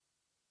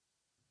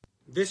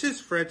This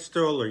is Fred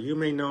Stoller. You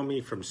may know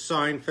me from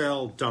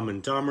Seinfeld, Dumb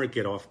and Dumber,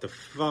 Get Off the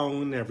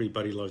Phone,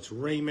 Everybody Loves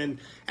Raymond,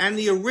 and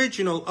the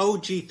original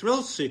OG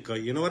Thrill Seeker.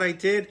 You know what I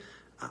did?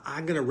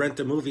 I'm going to rent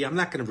a movie. I'm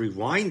not going to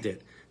rewind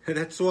it.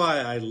 That's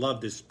why I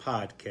love this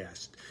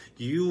podcast.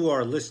 You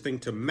are listening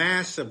to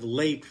Massive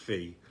Late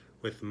Fee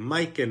with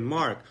Mike and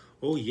Mark.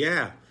 Oh,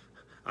 yeah.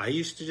 I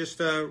used to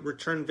just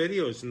return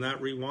videos and not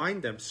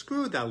rewind them.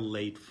 Screw that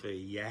late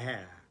fee.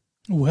 Yeah.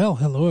 Well,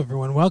 hello,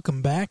 everyone.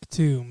 Welcome back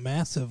to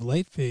Massive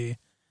Late Fee.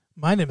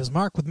 My name is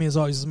Mark. With me, as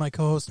always, is my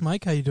co-host,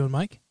 Mike. How you doing,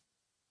 Mike?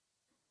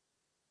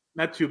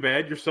 Not too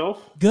bad.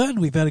 Yourself? Good.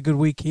 We've had a good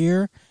week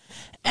here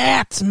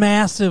at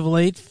Massive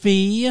Late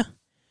Fee.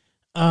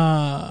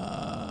 Tomorrow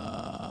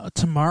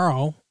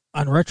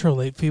on Retro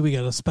Late Fee, we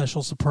got a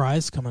special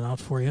surprise coming out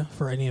for you,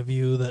 for any of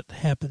you that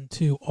happen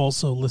to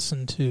also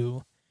listen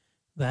to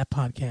that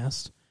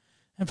podcast.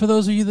 And for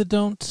those of you that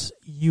don't,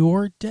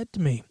 you're dead to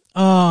me.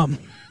 Awkward.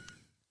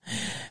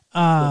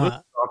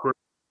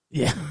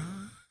 Yeah.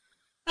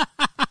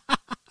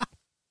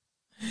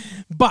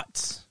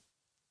 But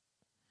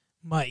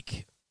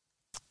Mike,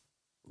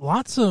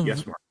 lots of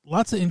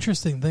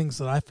interesting things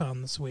that I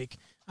found this week.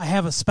 I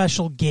have a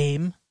special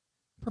game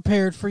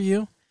prepared for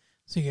you,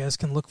 so you guys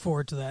can look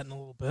forward to that in a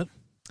little bit.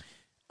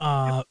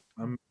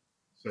 I'm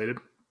excited.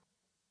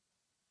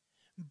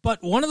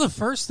 But one of the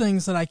first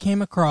things that I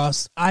came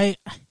across, I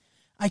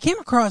came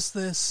across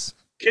this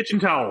kitchen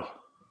towel.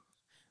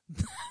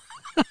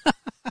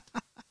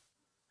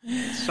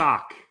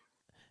 Sock.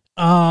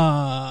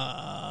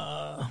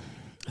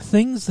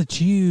 Things that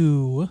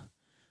you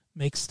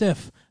make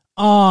stiff.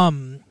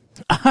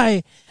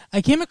 I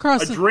came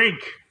across a drink.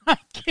 I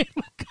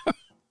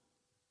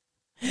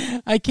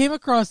came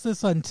across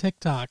this on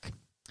TikTok.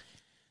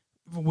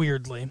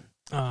 Weirdly,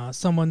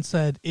 someone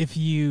said if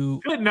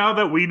you Now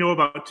that we know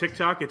about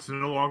TikTok, it's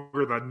no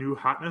longer the new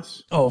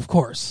hotness. Oh, of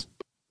course,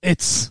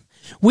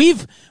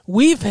 we've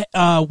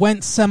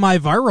went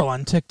semi-viral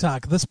on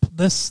TikTok. This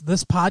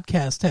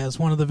podcast has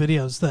one of the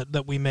videos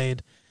that we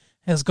made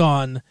has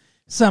gone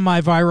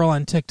semi-viral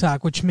on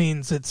TikTok, which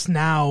means it's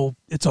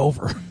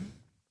over.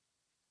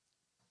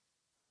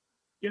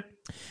 Yeah,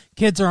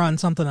 kids are on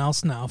something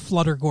else now.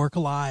 Flutter Gork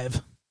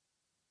Live.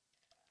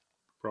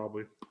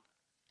 Probably.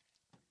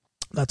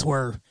 That's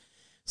where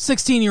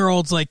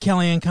 16-year-olds like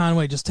Kellyanne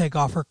Conway just take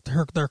off her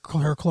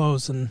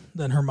clothes, and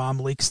then her mom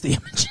leaks the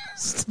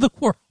images to the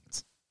world.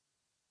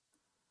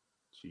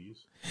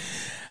 Jeez.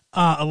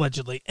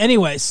 Allegedly.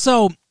 Anyway,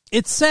 so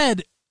it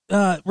said,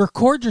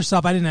 record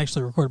yourself. I didn't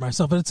actually record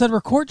myself, but it said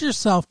record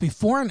yourself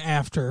before and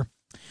after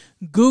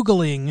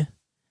Googling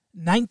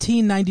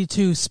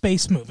 1992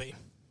 space movie.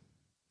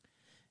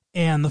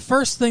 And the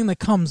first thing that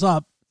comes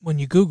up when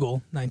you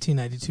Google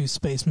 1992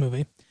 space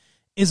movie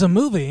is a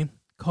movie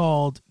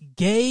called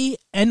Gay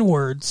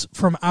N-Words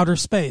from Outer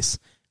Space.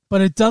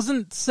 But it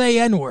doesn't say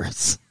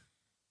N-words.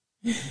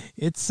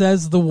 It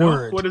says the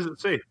word. What does it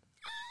say?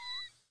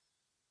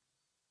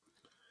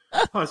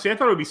 See, I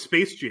thought it would be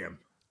Space Jam.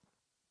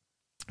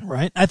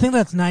 Right. I think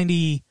that's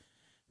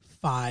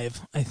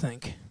 95, I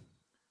think.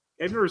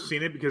 I've never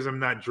seen it because I'm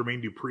not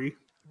Jermaine Dupri.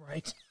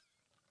 Right.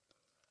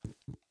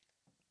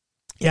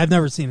 Yeah, I've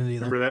never seen it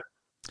either. Remember that?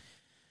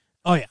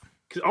 Oh, yeah.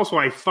 Also,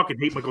 I fucking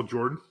hate Michael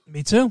Jordan.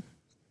 Me too.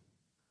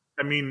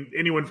 I mean,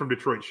 anyone from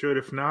Detroit should.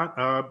 If not,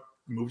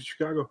 move to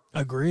Chicago.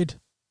 Agreed.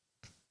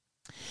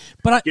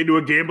 But get into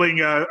a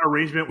gambling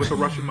arrangement with the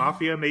Russian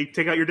mafia, and they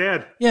take out your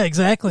dad. Yeah,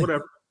 exactly.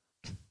 Whatever.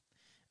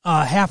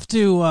 Have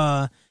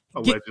to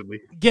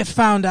allegedly get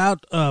found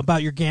out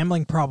about your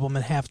gambling problem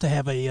and have to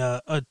have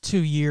a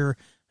 2-year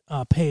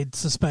paid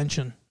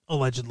suspension,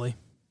 allegedly.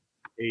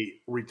 A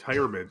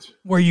retirement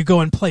where you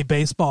go and play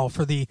baseball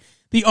for the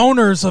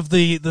owners of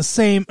the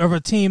same of a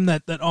team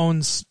that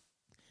owns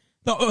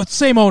the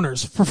same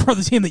owners for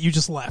the team that you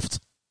just left.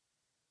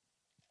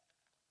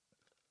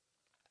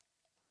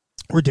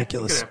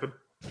 Ridiculous.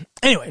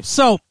 Anyway,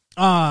 so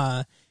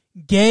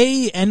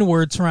Gay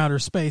N-Words from Outer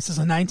Space is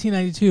a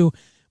 1992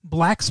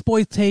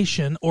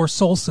 blaxploitation or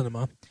soul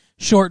cinema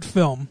short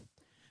film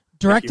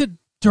directed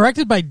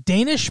by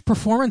Danish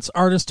performance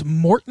artist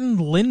Morten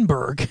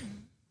Lindberg.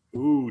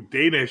 Ooh,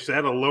 Danish.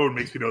 That alone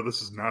makes me know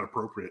this is not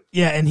appropriate.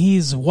 Yeah, and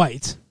he's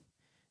white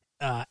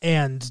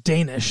and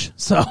Danish,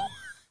 so...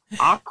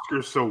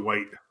 Oscar's so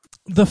white.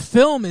 The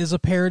film is a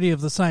parody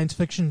of the science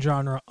fiction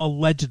genre,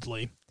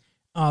 allegedly.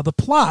 The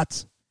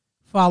plot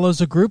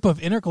follows a group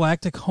of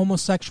intergalactic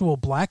homosexual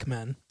black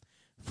men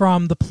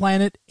from the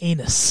planet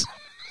Anus.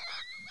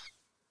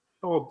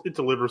 Oh, it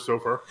delivers so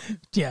far.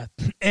 Yeah,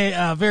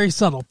 very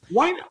subtle.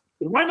 Why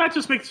not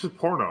just make this a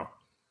porno?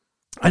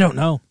 I don't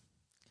know.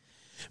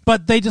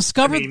 But they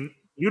discovered... I mean,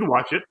 you'd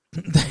watch it.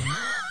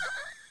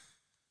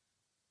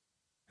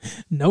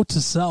 Note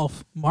to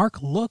self,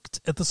 Mark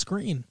looked at the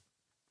screen.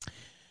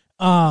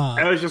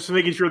 I was just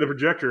making sure the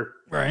projector.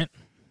 Right.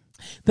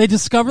 They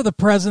discover the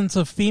presence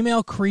of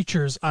female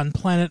creatures on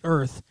planet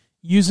Earth.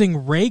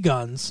 Using ray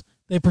guns,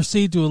 they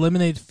proceed to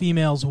eliminate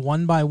females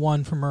one by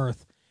one from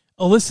Earth,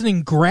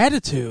 eliciting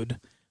gratitude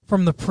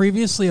from the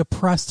previously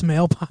oppressed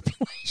male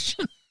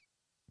population.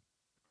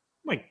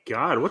 My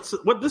God,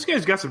 what? This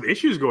guy's got some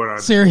issues going on.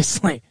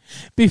 Seriously.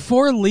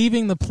 Before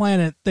leaving the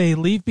planet, they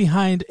leave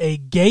behind a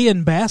gay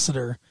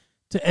ambassador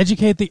to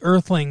educate the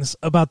Earthlings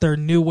about their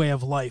new way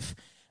of life.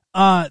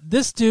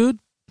 This dude,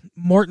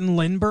 Morton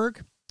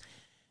Lindbergh,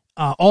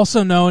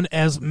 also known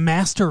as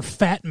Master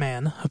Fat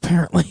Man,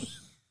 apparently,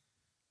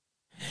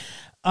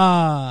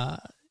 was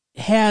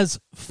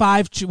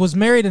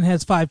married and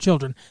has 5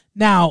 children.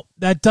 Now,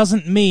 that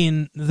doesn't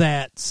mean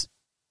that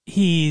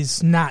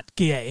he's not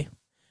gay,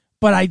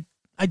 but I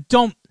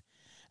don't.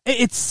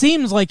 It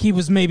seems like he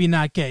was maybe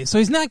not gay. So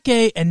he's not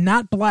gay and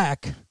not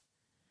black,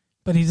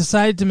 but he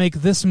decided to make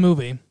this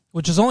movie,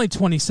 which is only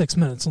 26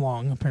 minutes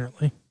long,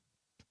 apparently.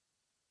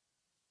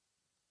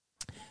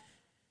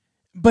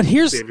 But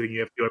here's everything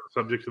you have to do on the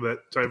subject of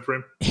that time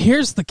frame.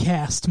 Here's the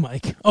cast,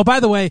 Mike. Oh, by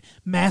the way,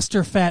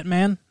 Master Fat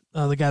Man,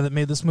 the guy that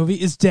made this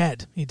movie, is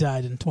dead. He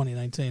died in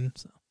 2019.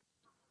 So.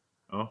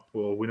 Oh,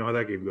 well, we know how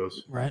that game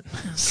goes. Right.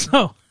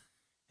 So,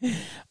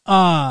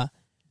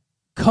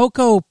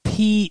 Coco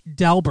P.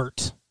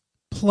 Delbert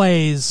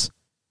plays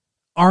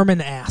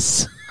Armin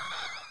Ass.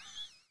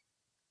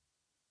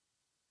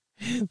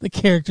 The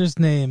character's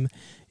name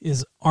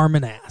is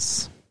Armin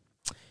Ass.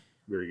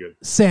 Very good.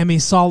 Sammy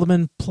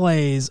Solomon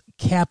plays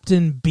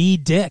Captain B.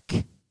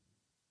 Dick.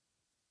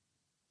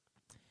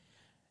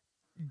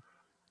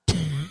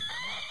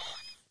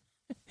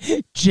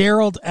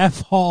 Gerald F.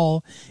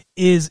 Hall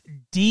is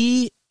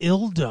D.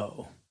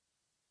 Ildo.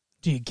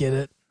 Do you get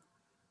it?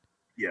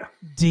 Yeah.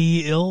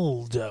 D.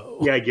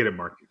 Ildo. Yeah, I get it,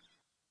 Mark.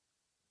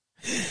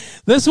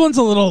 This one's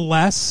a little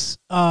less.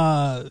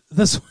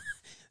 This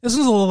one's a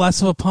little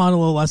less of a pun, a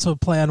little less of a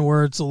play on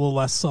words, a little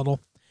less subtle.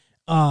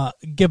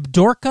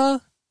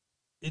 Gibdorka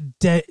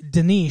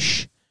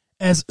Danish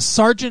as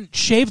Sergeant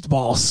Shaved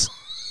Balls.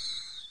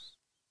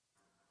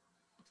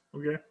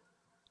 Okay.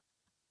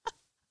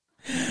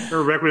 I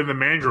remember back in the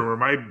manager room where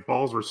my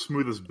balls were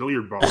smooth as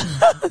billiard balls.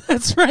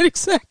 That's right,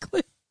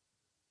 exactly.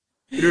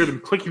 You hear them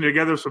clicking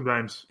together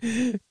sometimes.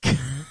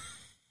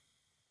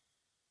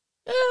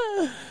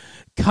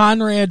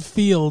 Conrad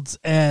Fields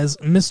as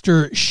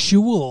Mr.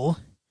 Schul,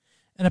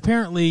 and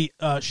apparently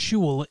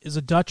Schul is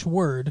a Dutch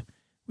word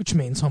which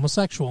means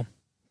homosexual.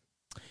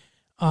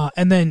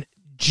 And then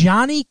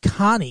Johnny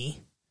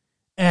Connie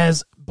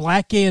as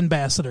black gay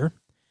ambassador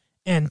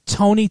and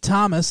Tony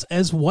Thomas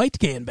as white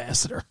gay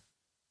ambassador.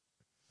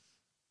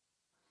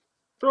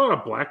 There are a lot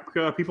of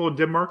black people in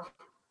Denmark.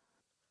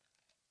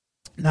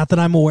 Not that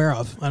I'm aware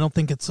of. I don't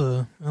think it's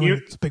a big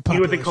population. You know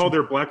what they call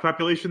their black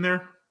population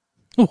there?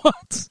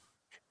 What?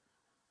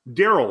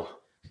 Daryl.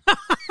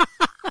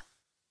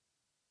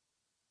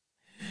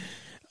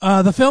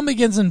 The film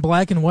begins in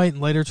black and white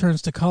and later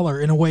turns to color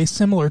in a way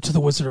similar to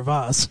The Wizard of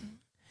Oz.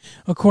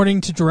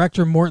 According to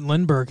director Morton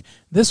Lindbergh,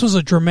 this was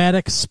a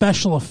dramatic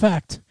special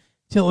effect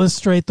to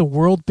illustrate the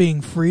world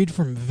being freed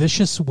from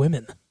vicious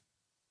women.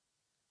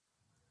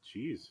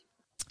 Jeez.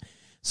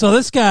 So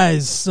this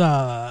guy's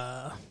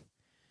a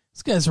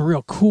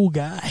real cool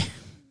guy.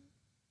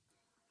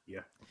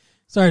 Yeah.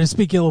 Sorry to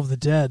speak ill of the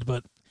dead,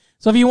 but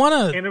so if you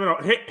want to hand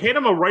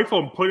him a rifle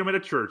and put him at a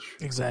church.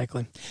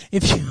 Exactly.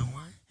 If you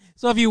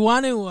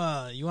want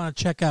to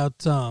check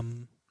out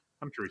I'm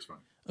sure he's fine.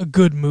 A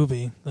good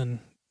movie,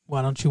 then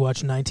why don't you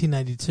watch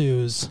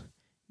 1992's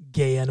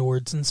Gay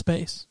N-Words in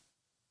Space?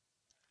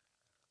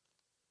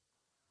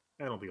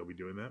 I don't think I'll be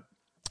doing that.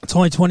 It's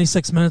only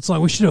 26 minutes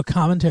long. We should do a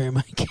commentary,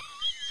 Mike.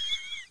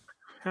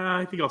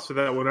 I think I'll sit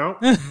that one out.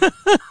 I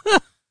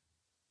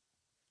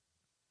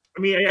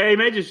mean, I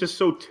imagine it's just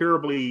so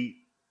terribly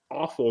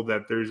awful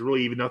that there's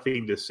really even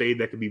nothing to say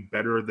that could be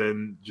better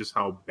than just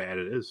how bad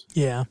it is.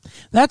 Yeah.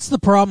 That's the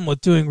problem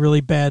with doing really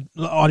bad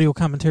audio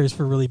commentaries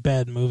for really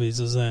bad movies,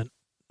 is that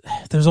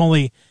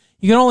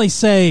you can only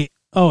say,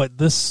 oh,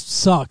 this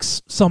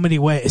sucks so many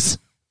ways.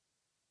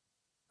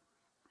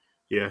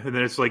 Yeah, and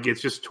then it's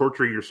just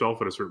torturing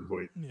yourself at a certain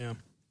point. Yeah.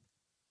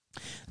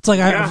 It's like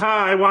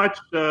I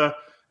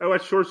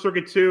watched Short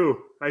Circuit 2.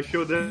 I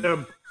showed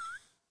them.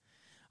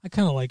 I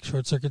kind of like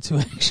Short Circuit 2,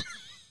 actually.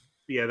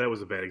 Yeah, that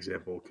was a bad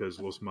example because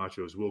Los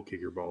Machos will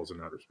kick your balls in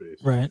outer space.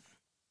 Right.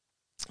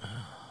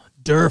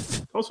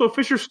 Durf. Also,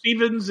 Fisher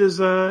Stevens is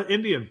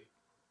Indian.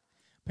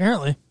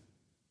 Apparently.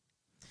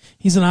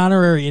 He's an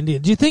honorary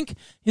Indian. Do you think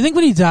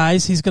when he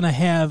dies he's going to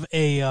have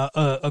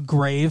a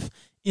grave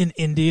in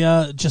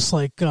India just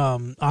like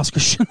Oscar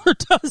Schindler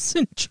does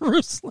in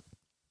Jerusalem?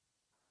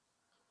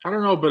 I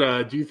don't know,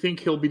 but do you think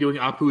he'll be doing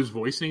Apu's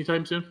voice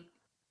anytime soon?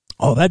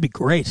 Oh, that'd be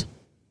great.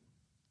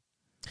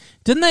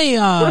 Didn't they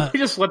what if they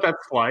just let that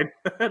slide?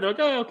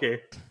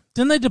 Okay.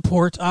 Didn't they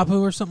deport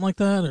Apu or something like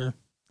that? Or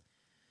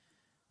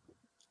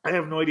I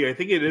have no idea. I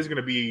think it is going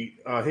to be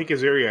Hank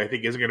Azaria. I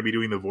think isn't going to be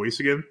doing the voice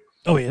again.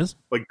 Oh, he is?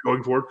 Like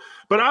going forward.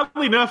 But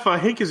oddly enough,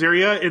 Hank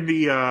Azaria in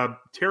the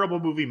terrible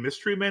movie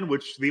Mystery Men,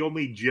 which the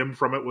only gem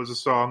from it was a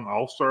song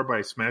All Star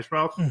by Smash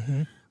Mouth.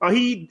 Mm-hmm.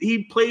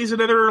 He plays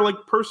another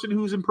person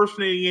who's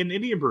impersonating an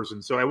Indian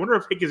person. So I wonder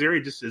if Hank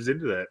Azaria just is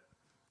into that.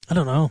 I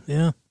don't know.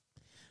 Yeah.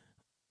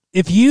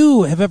 If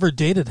you have ever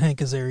dated Hank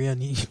Azaria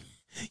and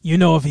You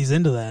know if he's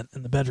into that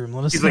in the bedroom.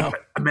 Let us He's know.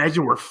 like,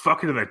 imagine we're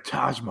fucking in the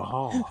Taj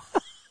Mahal.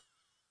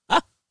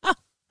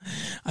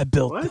 I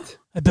built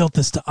What?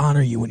 this to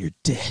honor you when you're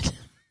dead.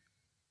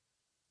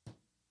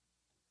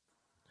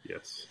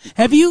 Yes.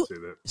 Have you? Say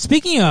that.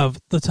 Speaking of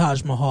the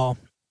Taj Mahal,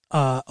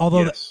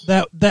 although Yes.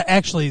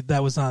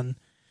 that was on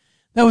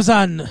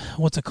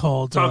what's it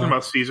called? Talking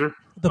about Caesar.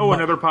 the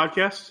Another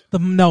podcast?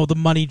 the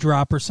Money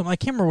Drop or something. I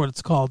can't remember what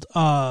it's called.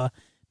 $1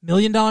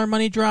 Million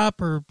Money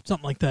Drop or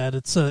something like that.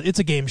 It's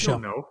a game show.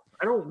 No.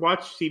 I don't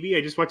watch TV.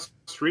 I just watch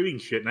streaming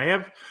shit. And I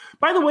have,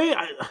 by the way,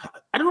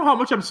 I don't know how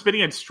much I'm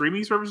spending on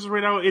streaming services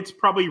right now. It's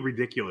probably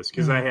ridiculous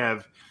because I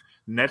have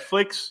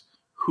Netflix,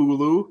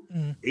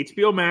 Hulu,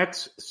 HBO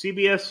Max,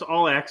 CBS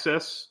All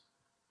Access.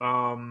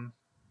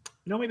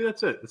 Maybe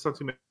that's it. That's not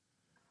too many.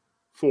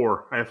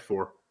 4. I have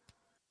 4.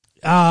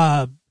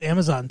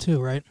 Amazon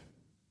too, right?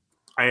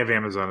 I have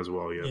Amazon as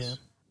well. Yes.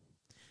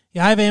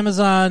 Yeah, I have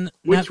Amazon.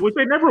 Which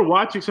I never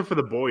watch except for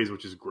The Boys,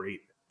 which is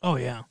great. Oh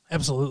yeah,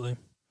 absolutely.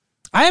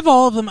 I have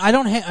all of them. I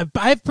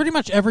have pretty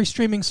much every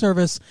streaming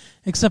service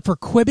except for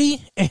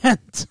Quibi,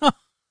 and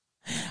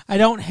I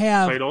don't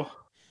have Title.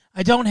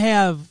 I don't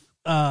have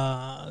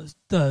the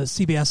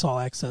CBS All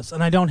Access,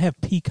 and I don't have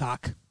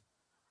Peacock.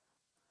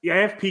 Yeah, I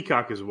have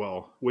Peacock as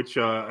well, which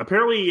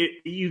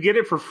apparently you get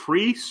it for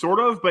free, sort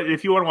of. But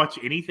if you want to watch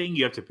anything,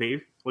 you have to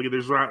pay. Like,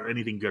 there's not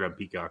anything good on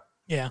Peacock.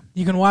 Yeah,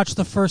 you can watch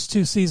the first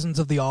 2 seasons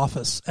of The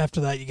Office. After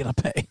that, you gotta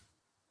pay.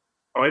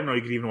 Oh, I didn't know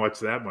you could even watch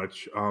that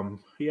much.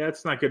 Yeah,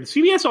 it's not good.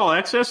 CBS All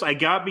Access I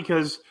got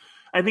because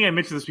I think I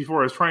mentioned this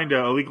before. I was trying to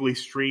illegally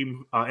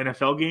stream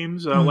NFL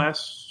games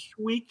last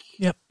week.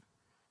 Yep.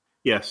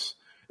 Yes.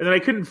 And then I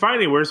couldn't find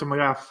anywhere, so I'm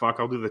like, fuck,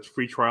 I'll do the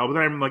free trial. But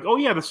then I'm like, oh,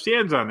 yeah, the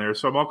Stand's on there.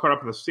 So I'm all caught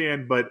up in the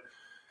Stand. But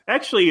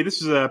actually,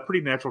 this is a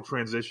pretty natural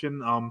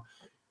transition.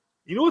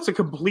 You know what's a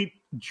complete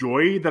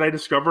joy that I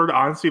discovered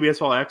on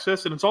CBS All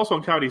Access? And it's also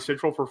on Comedy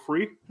Central for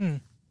free?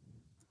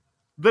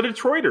 The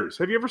Detroiters.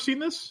 Have you ever seen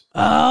this?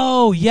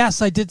 Oh,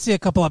 yes, I did see a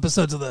couple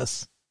episodes of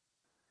this.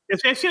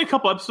 Yes, I've seen a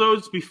couple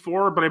episodes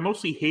before, but I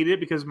mostly hate it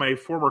because my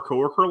former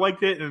coworker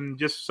liked it, and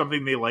just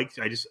something they liked,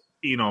 I just,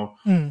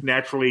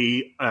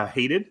 naturally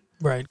hated.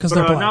 Right, because But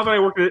they're black. now that I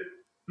worked at it,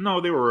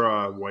 no, they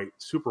were white,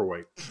 super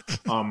white.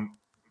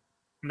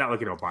 Not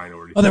like an albino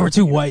or anything. Oh, they were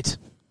too white.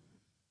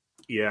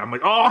 Yeah, I'm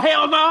like, oh,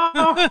 hell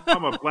no!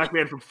 I'm a black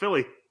man from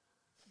Philly.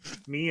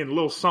 Me and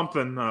Lil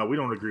Something, we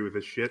don't agree with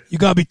this shit. You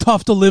gotta be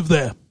tough to live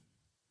there.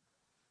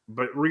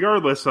 But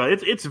regardless,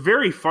 it's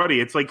very funny.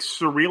 It's like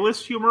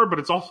surrealist humor, but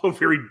it's also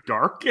very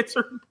dark at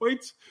certain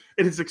points.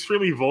 And it's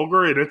extremely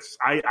vulgar, and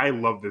I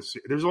love this.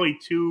 There's only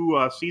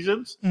 2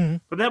 seasons,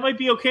 but that might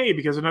be okay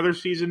because another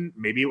season,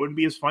 maybe it wouldn't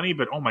be as funny,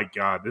 but oh my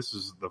god, this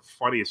is the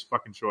funniest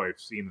fucking show I've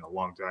seen in a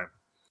long time.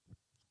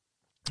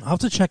 I'll have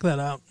to check that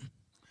out.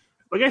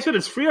 Like I said,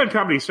 it's free on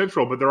Comedy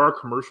Central, but there are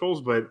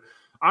commercials. But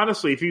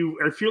honestly, if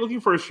you're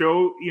looking for a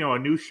show, a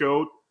new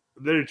show,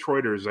 The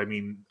Detroiters, I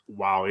mean,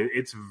 wow,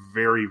 it's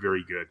very,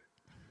 very good.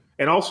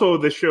 And also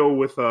the show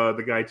with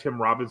the guy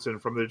Tim Robinson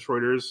from The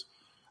Detroiters,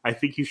 I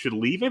Think You Should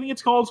Leave, I think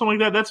it's called, something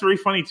like that. That's very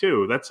funny,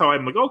 too. That's how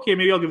I'm like, okay,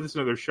 maybe I'll give this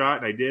another shot,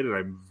 and I did, and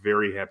I'm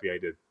very happy I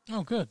did.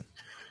 Oh, good.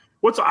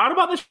 What's odd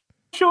about this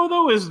show,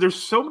 though, is there's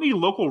so many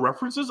local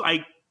references.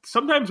 I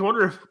sometimes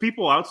wonder if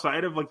people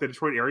outside of, like, the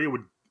Detroit area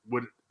would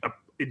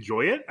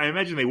enjoy it. I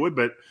imagine they would,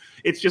 but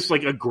it's just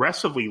like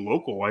aggressively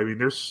local. I mean,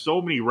 there's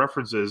so many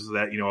references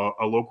that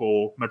a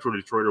local Metro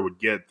Detroiter would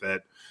get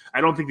that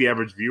I don't think the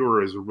average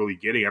viewer is really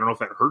getting. I don't know if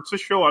that hurts the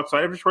show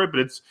outside of Detroit,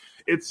 but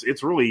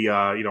it's really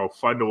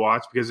fun to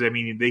watch because I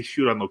mean they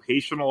shoot on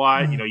location a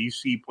lot. You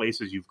see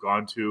places you've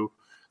gone to,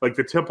 like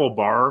the Temple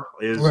Bar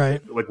is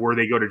right. Like where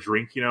they go to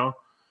drink.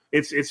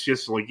 It's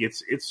just like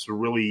it's a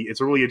really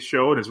good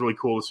show, and it's really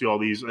cool to see all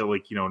these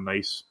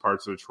nice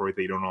parts of Detroit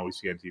that you don't always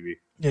see on TV.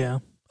 Yeah.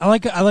 I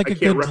like a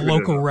good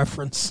local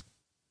reference.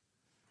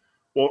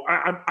 Well,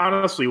 I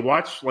honestly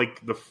watch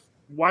the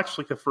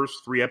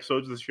first 3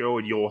 episodes of the show,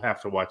 and you'll have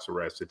to watch the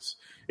rest. It's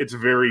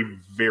very,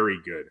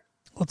 very good.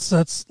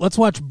 Let's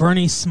watch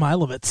Bernie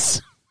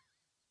Smilovitz.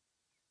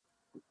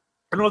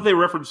 I don't know if they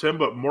reference him,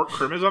 but Mort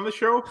Krim is on the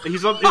show.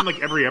 He's in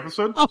like every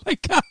episode. Oh my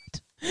god,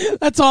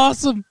 that's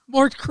awesome,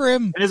 Mort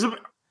Krim. And as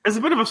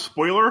a bit of a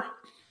spoiler,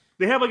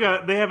 they have an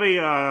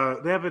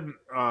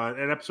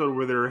episode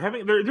where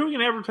they're doing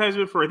an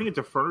advertisement for, I think it's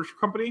a furniture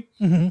company.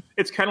 Mm-hmm.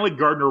 It's kind of like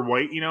Gardner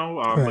White,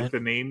 right. Like the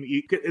name.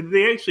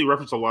 They actually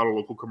reference a lot of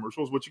local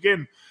commercials, which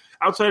again,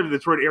 outside of the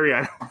Detroit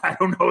area, I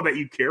don't know that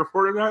you care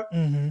for it or not.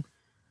 Mm-hmm.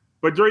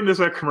 But during this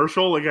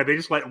commercial, they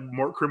just let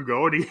Mort Krim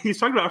go, and he's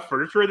talking about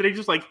furniture, and then he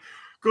just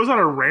goes on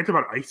a rant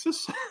about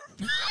ISIS,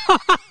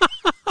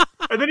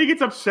 and then he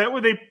gets upset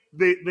when they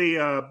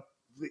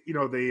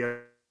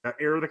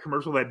air the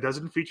commercial that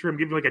doesn't feature him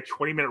giving a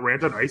 20-minute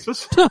rant on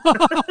ISIS.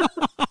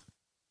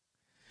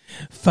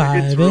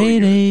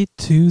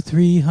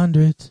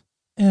 588-2300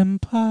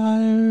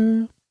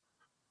 Empire.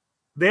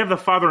 They have the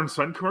father and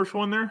son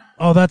commercial in there.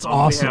 Oh, that's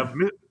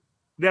awesome.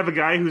 They have a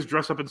guy who's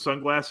dressed up in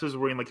sunglasses,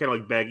 wearing kind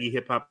of baggy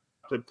hip hop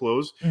type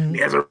clothes. Mm-hmm. And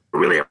he has a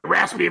really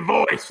raspy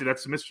voice. And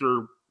that's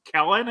Mr.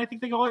 Callahan, I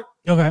think they call it.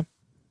 Okay.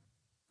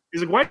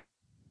 He's like, why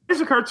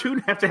does a cartoon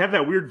have to have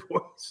that weird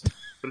voice?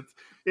 But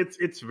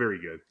it's very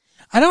good.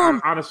 I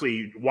don't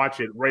honestly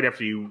watch it right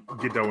after you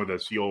get done with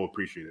this. You'll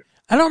appreciate it.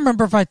 I don't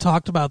remember if I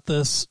talked about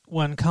this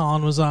when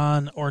Colin was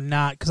on or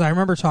not, because I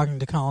remember talking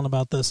to Colin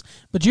about this.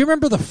 But do you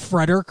remember the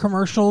Fredder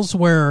commercials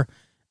where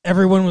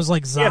everyone was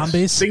like zombies?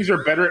 Yes, things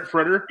are better at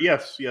Fredder.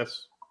 Yes.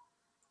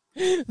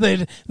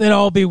 They'd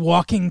all be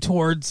walking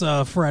towards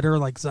Fredder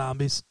like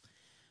zombies.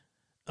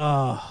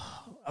 I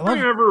don't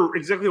remember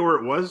exactly where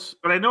it was,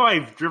 but I know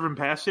I've driven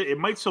past it. It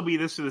might still be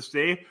this to this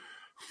day.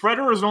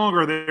 Fredder is no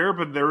longer there,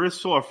 but there is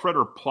still a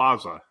Fredder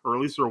Plaza, or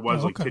at least there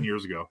was like 10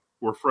 years ago,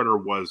 where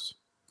Fredder was.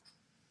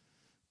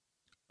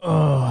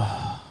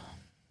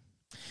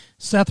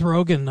 Seth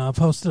Rogen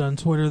posted on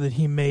Twitter that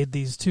he made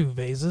these 2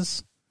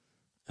 vases,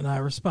 and I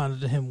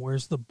responded to him,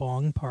 "Where's the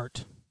bong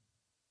part?"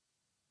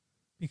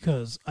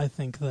 Because I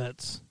think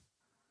that's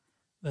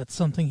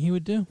something he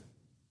would do.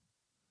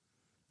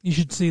 You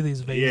should see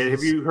these vases. Yeah,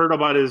 have you heard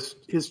about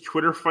his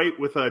Twitter fight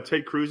with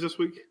Ted Cruz this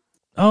week?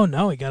 Oh,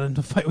 no, he got into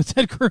a fight with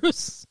Ted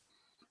Cruz.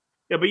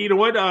 Yeah, but you know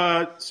what?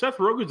 Seth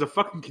Rogen's a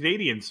fucking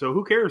Canadian, so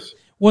who cares?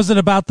 Was it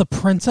about the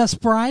Princess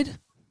Bride?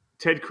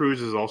 Ted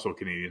Cruz is also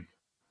Canadian.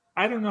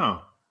 I don't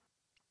know.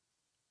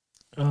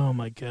 Oh,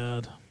 my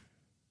God.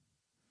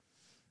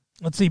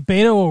 Let's see.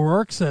 Beto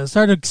O'Rourke says,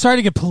 sorry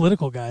to get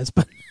political, guys,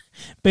 but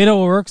Beto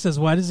O'Rourke says,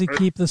 why does he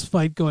keep this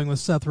fight going with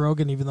Seth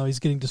Rogen even though he's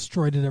getting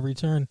destroyed at every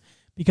turn?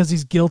 Because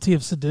he's guilty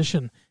of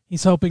sedition.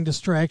 He's hoping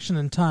distraction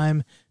and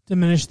time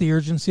diminish the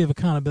urgency of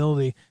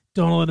accountability.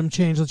 Don't let him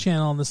change the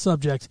channel on the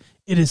subject.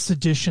 It is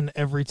sedition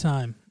every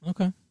time.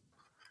 Okay.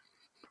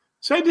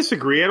 So I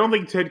disagree. I don't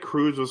think Ted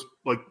Cruz was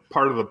like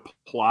part of the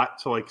plot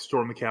to like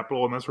storm the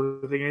Capitol and that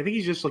sort of thing. I think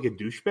he's just like a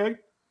douchebag.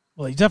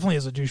 Well, he definitely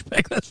is a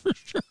douchebag, that's for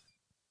sure.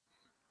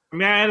 I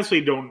mean, I honestly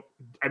don't.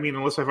 I mean,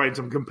 unless I find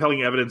some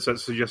compelling evidence that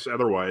suggests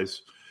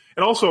otherwise.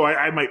 And also,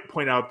 I might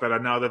point out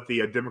that now that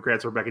the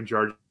Democrats are back in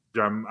charge,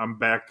 I'm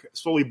back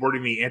slowly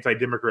boarding the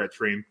anti-Democrat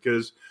train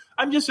because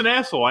I'm just an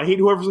asshole. I hate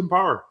whoever's in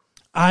power.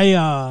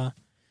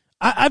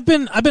 I've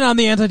been on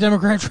the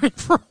anti-Democrat train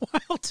for a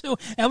while too.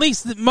 At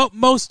least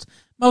most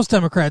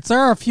Democrats.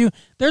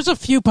 There's a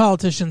few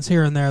politicians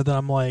here and there that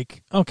I'm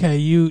like, okay,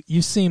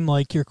 you seem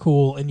like you're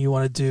cool and you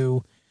want to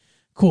do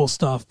cool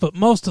stuff, but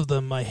most of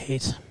them I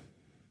hate.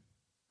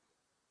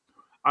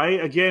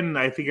 I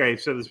think I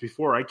said this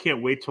before. I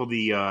can't wait till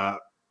the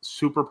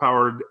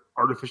superpowered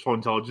artificial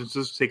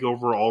intelligences take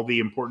over all the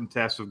important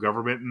tasks of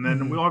government, and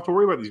then we don't have to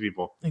worry about these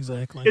people.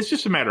 Exactly. It's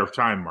just a matter of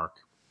time, Mark.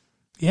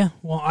 Yeah,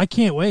 well, I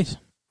can't wait.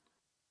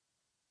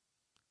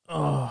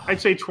 I'd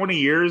say 20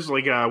 years,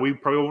 we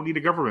probably won't need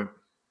a government.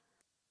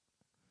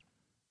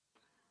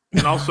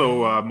 And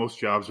also, most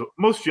jobs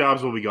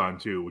will be gone,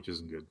 too, which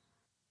isn't good.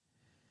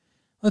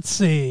 Let's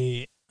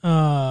see.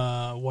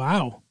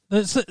 Wow.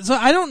 So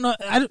I don't know.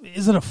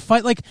 Is it a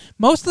fight? Like,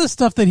 most of the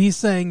stuff that he's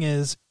saying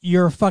is,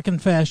 you're a fucking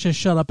fascist,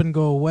 shut up and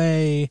go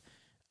away.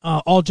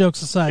 All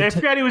jokes aside. I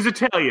forgot he was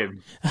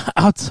Italian.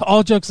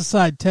 All jokes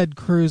aside, Ted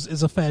Cruz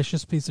is a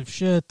fascist piece of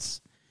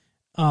shit.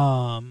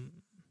 And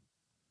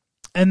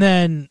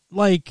then,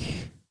 like,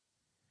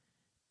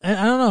 I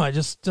don't know. I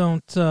just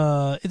don't,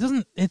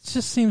 it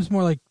just seems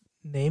more like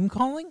name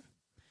calling.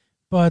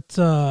 But,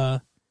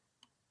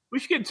 we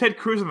should get Ted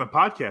Cruz on the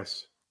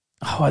podcast.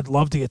 Oh, I'd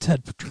love to get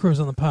Ted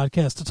Cruz on the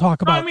podcast to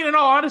talk about. I mean, in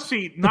all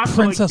honesty, not to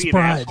Princess be an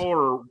Bride.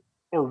 asshole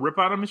or rip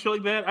on him and shit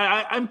like that.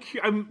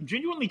 I'm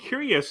genuinely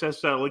curious as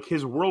to like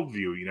his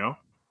worldview. You know, I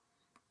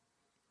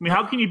mean,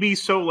 how can you be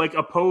so like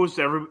opposed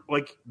to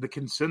the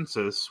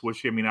consensus?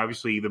 Which I mean,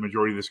 obviously, the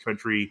majority of this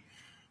country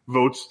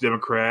votes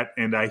Democrat,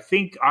 and I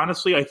think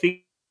honestly,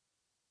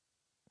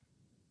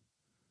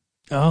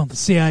 oh, the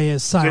CIA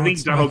is silent.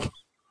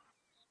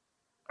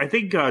 I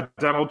think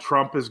Donald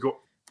Trump is going.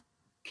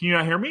 Can you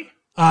not hear me?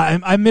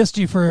 I missed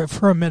you for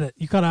a minute.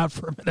 You cut out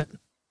for a minute.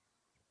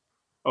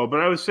 Oh,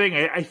 but I was saying,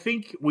 I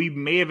think we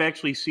may have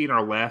actually seen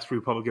our last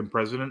Republican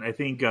president. I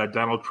think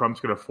Donald Trump's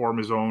going to form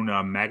his own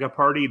MAGA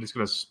party, and it's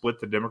going to split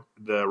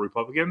the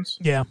Republicans.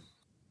 Yeah.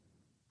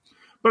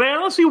 But I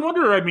honestly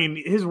wonder, I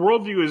mean, his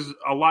worldview is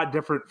a lot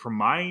different from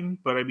mine,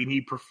 but I mean, he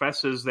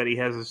professes that he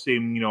has the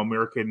same,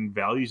 American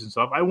values and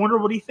stuff. I wonder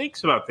what he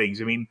thinks about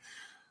things. I mean,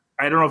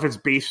 I don't know if it's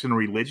based in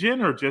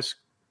religion or just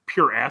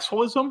pure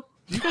assholism.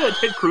 Did you know that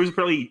Ted Cruz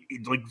apparently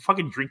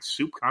fucking drinks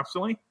soup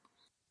constantly?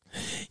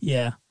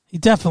 Yeah, he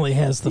definitely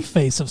has the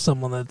face of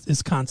someone that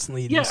is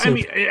constantly eating soup. I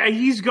mean,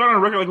 he's gone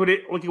on record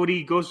when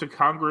he goes to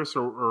Congress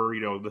or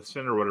the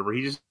Senate or whatever,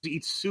 he just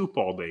eats soup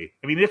all day.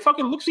 I mean, it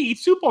fucking looks like he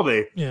eats soup all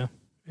day. Yeah,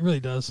 it really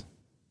does.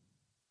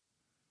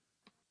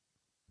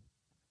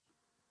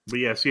 But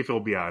yeah, see if he'll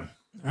be on.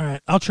 All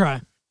right, I'll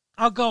try.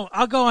 I'll go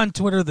on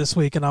Twitter this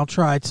week and I'll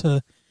try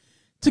to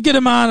get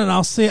him on, and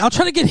I'll see. I'll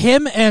try to get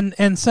him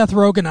and Seth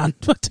Rogen on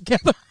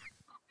together.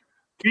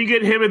 Can you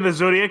get him and the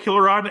Zodiac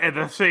Killer on at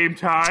the same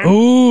time?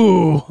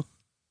 Ooh.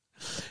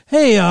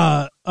 Hey,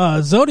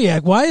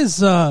 Zodiac, why is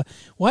the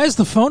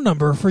phone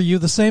number for you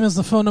the same as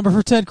the phone number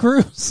for Ted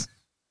Cruz?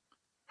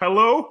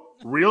 Hello?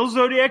 Real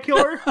Zodiac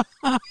Killer?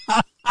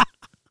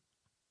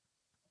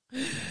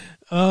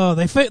 Oh,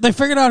 they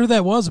figured out who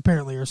that was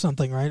apparently, or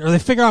something, right? Or they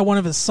figured out one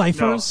of his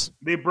ciphers. No,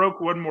 they broke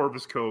one more of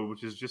his code,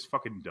 which is just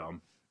fucking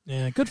dumb.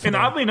 Yeah, good for And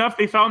them. oddly enough,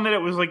 they found that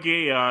it was like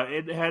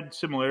it had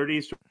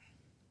similarities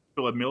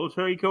to a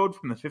military code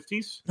from the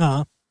 50s.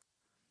 Uh-huh.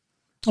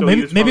 So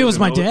maybe it was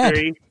my dad.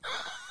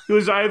 He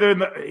was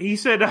either he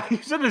said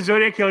the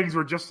Zodiac killings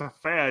were just a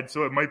fad,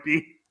 so it might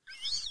be.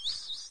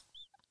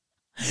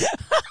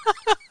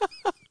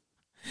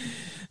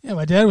 Yeah,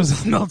 my dad was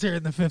in the military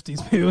in the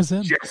 50s. Maybe it was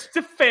him. Just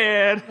a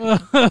fad.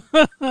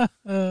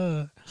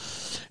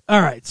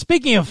 All right.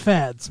 Speaking of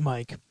fads,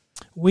 Mike,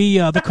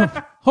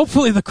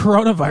 hopefully the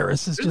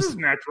coronavirus is This is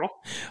natural.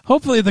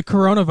 Hopefully the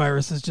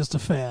coronavirus is just a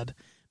fad,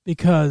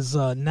 because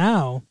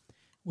now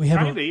we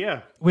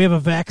have a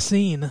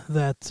vaccine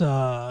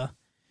that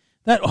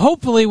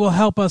hopefully will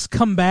help us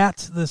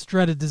combat this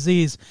dreaded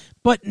disease.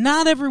 But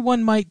not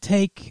everyone might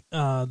take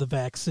the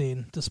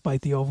vaccine,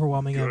 despite the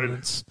overwhelming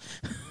evidence.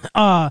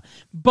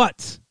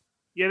 But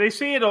yeah, they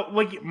say it'll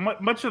like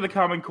much of the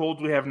common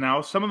colds we have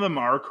now. Some of them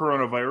are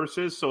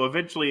coronaviruses, so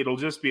eventually it'll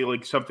just be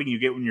like something you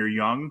get when you're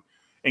young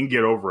and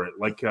get over it.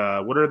 Like,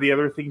 what are the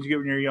other things you get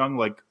when you're young?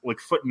 Like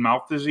foot and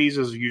mouth disease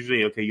is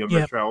usually like a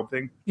younger child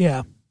thing.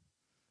 Yeah,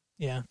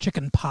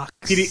 chicken pox,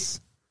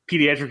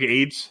 pediatric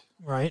AIDS.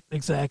 Right,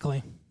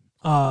 exactly.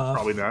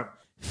 Probably not.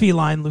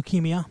 Feline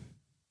leukemia.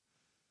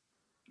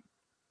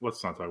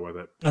 Let's not talk about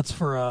that. That's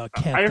for a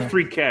cat. I have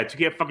 3 cats. You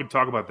can't fucking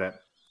talk about that.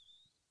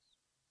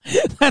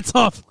 That's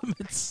off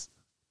limits.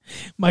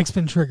 Mike's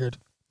been triggered.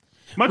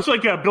 Much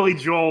like Billy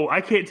Joel,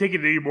 I can't take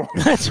it anymore.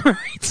 That's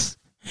right.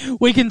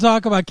 We can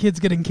talk about kids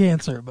getting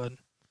cancer, but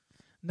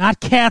not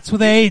cats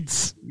with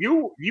AIDS.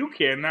 You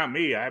can, not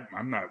me.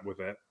 I'm not with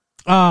that.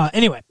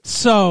 Anyway,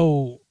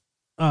 so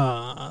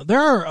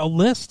there are a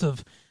list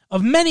of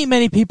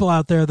many people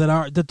out there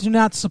that do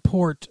not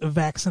support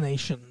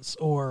vaccinations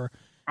or.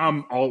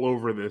 I'm all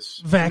over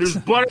this. There's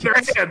blood in their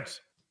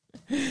hands.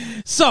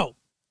 So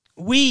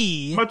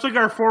much like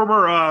our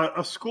former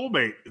a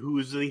schoolmate who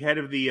is the head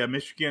of the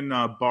Michigan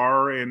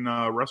Bar and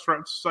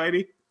Restaurant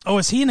Society. Oh,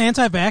 is he an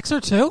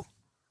anti-vaxxer too?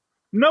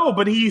 No,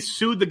 but he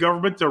sued the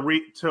government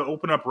to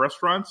open up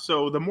restaurants.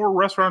 So the more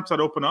restaurants that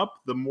open up,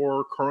 the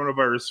more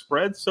coronavirus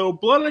spreads. So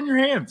blood on your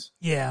hands.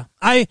 Yeah.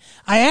 I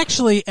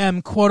actually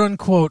am quote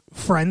unquote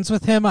friends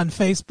with him on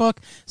Facebook.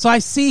 So I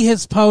see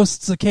his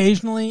posts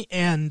occasionally,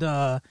 and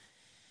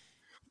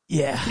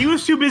yeah. He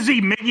was too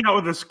busy making out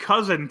with his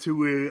cousin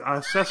to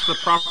assess the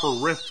proper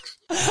risks.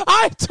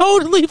 I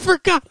totally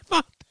forgot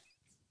about that.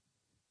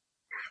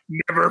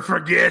 Never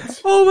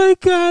forget. Oh my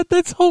god,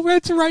 that's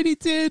right, he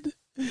did.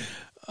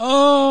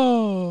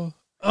 Oh.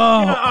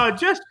 Yeah,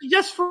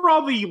 just for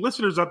all the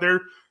listeners out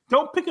there,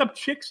 don't pick up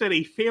chicks at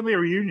a family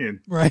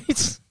reunion.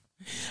 Right.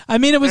 I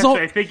mean, it was.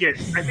 I think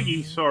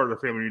he saw the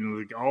family reunion.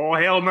 Like, oh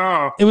hell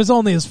no! It was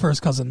only his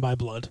first cousin by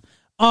blood.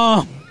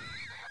 Yeah,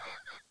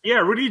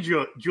 Rudy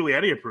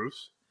Giuliani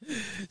approves.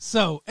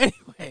 So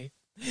anyway,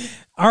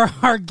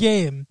 our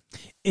game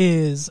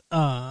is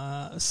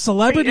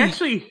celebrity. Hey,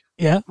 actually,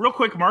 yeah. Real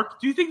quick, Mark,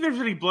 do you think there's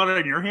any blood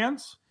on your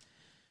hands?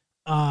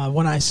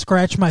 When I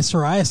scratch my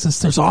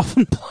psoriasis, there's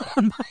often blood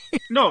on my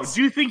hands. No,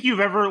 do you think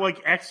you've ever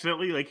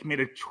accidentally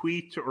made a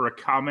tweet or a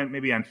comment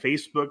maybe on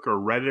Facebook or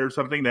Reddit or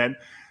something that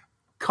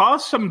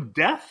caused some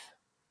death?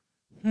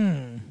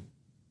 I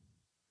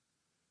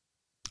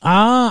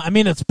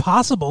mean, it's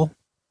possible.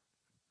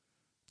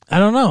 I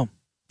don't know.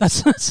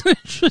 That's an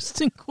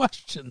interesting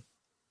question.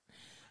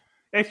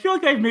 I feel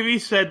like I've maybe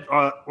said,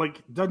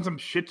 done some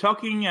shit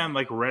talking on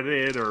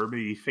Reddit or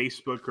maybe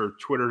Facebook or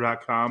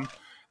Twitter.com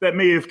that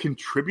may have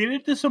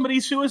contributed to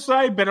somebody's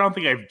suicide, but I don't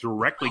think I've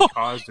directly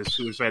caused a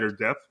suicide or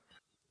death.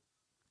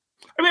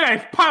 I mean,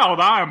 I've piled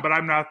on, but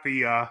I'm not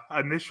the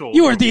initial.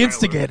 You are the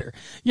instigator.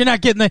 You're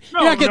not getting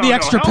the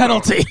extra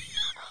penalty. No.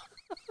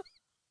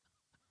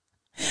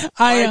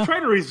 I try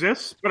to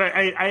resist, but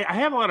I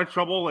have a lot of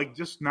trouble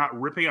just not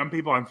ripping on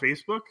people on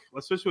Facebook,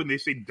 especially when they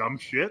say dumb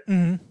shit.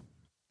 Mm-hmm.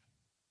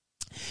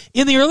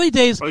 In the early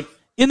days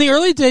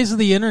of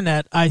the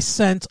internet, I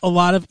sent a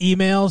lot of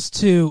emails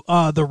to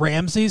the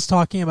Ramseys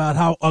talking about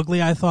how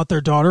ugly I thought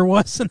their daughter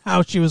was and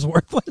how she was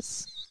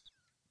worthless.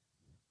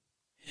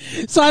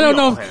 So I don't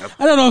know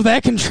if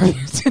that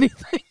contributes to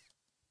anything.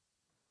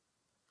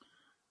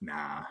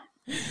 Nah.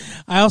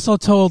 I also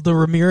told the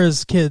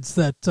Ramirez kids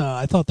that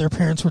I thought their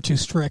parents were too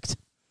strict.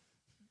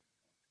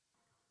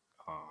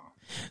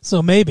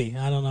 So maybe,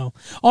 I don't know.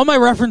 All my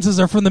references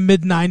are from the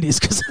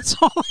mid-'90s because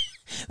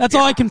that's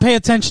all I can pay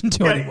attention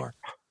to anymore.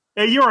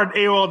 Yeah, you're on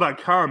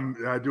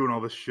AOL.com doing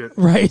all this shit.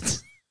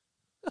 Right.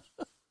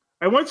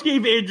 I once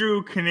gave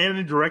Andrew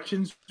Cunanan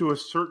directions to a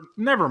certain...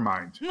 Never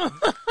mind.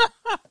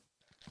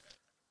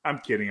 I'm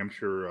kidding. I'm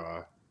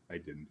sure I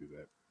didn't do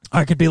that.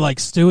 I could be like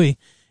Stewie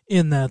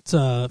in that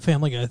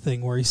Family Guy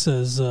thing where he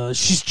says,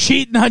 she's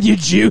cheating on you,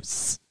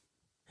 Juice.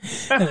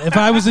 If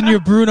I was in your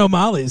Bruno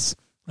Mollies,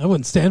 I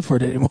wouldn't stand for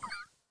it anymore.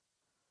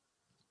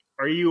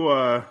 Are you...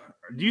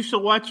 do you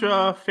still watch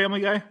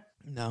Family Guy?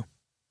 No.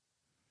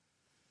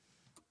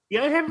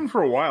 Yeah, I haven't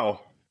for a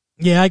while.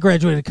 Yeah, I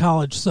graduated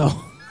college, so...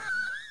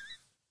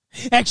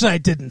 Actually, I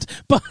didn't,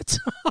 but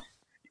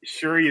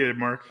Sure you did,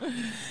 Mark.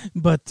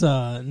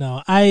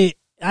 no, I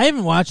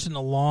haven't watched it in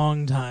a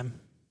long time.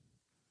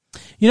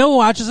 You know who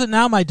watches it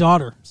now? My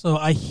daughter. So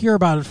I hear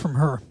about it from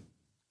her.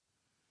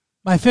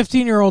 My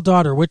 15-year-old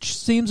daughter, which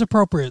seems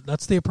appropriate.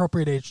 That's the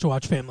appropriate age to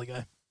watch Family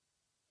Guy.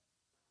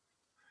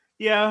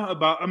 Yeah,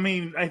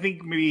 I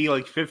think maybe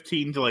like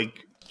 15 to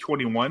like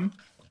 21.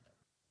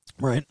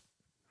 Right.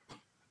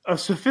 A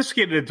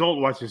sophisticated adult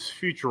watches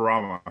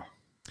Futurama.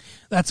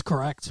 That's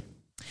correct.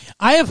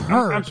 I have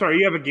heard. I'm sorry,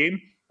 you have a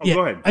game? Oh, yeah,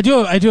 go ahead. I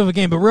do have a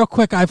game, but real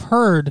quick, I've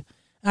heard.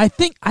 I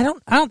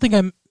don't think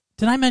I'm.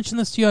 Did I mention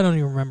this to you? I don't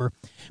even remember.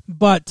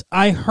 But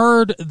I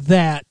heard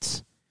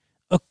that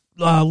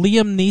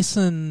Liam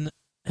Neeson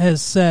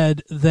has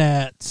said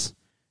that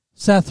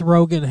Seth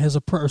MacFarlane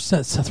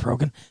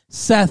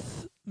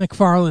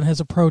has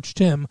approached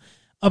him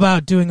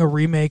about doing a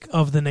remake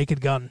of The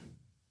Naked Gun.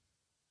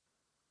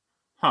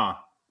 Huh.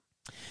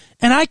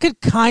 And I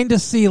could kind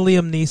of see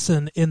Liam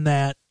Neeson in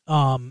that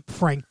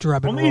Frank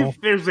Drebin role.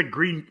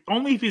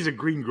 Only if he's a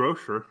green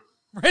grocer.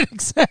 Right,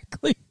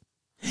 exactly.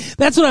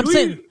 That's what I'm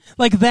saying.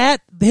 Like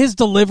that, his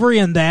delivery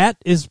in that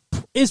is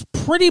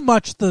pretty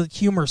much the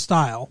humor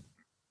style.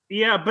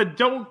 Yeah, but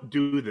don't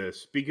do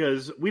this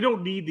because we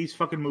don't need these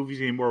fucking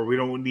movies anymore. We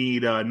don't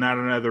need Not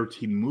Another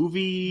Teen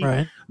Movie,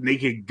 right.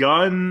 Naked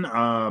Gun,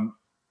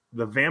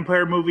 the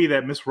vampire movie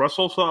that Miss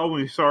Russell saw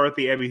when we saw her at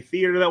the Abbey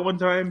Theater that one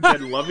time,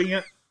 dead and loving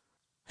it.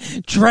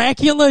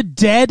 Dracula,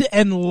 dead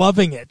and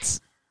loving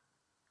it.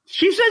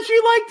 She said she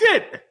liked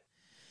it.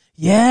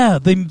 Yeah,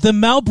 the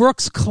Mel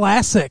Brooks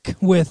classic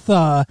with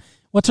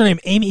what's her name,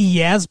 Amy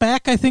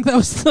Yasbeck. I think that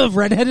was the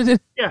redheaded.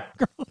 Yeah,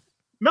 girl.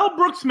 Mel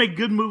Brooks made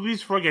good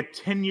movies for like a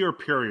 10-year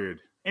period.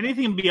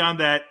 Anything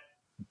beyond that,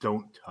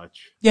 don't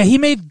touch. Yeah, he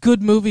made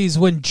good movies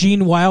when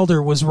Gene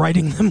Wilder was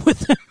writing them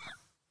with him.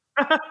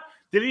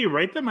 Did he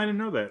write them? I didn't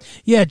know that.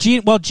 Yeah,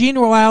 Gene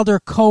Wilder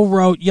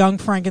co-wrote Young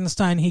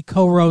Frankenstein. He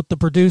co-wrote The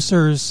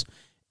Producers,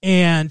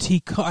 and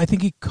I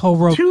think he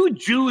co-wrote Two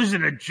Jews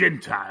and a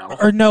Gentile.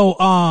 Or no,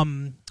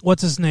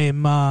 what's his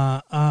name?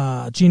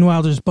 Gene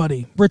Wilder's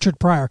buddy, Richard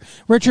Pryor.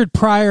 Richard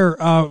Pryor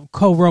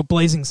co-wrote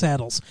Blazing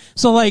Saddles.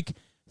 So like,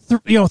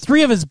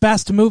 three of his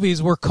best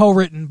movies were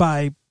co-written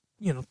by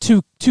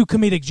two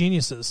comedic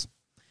geniuses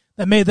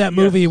that made that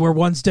movie where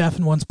one's deaf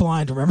and one's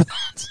blind. Remember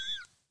that?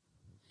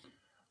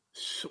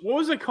 What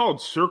was it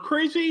called? Stir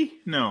Crazy?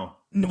 No.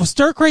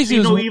 Stir Crazy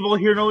was No Evil,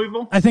 Hear No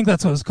Evil? I think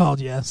that's what it's called,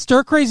 yeah.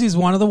 Stir Crazy is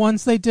one of the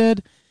ones they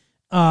did.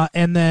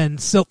 And then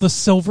The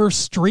Silver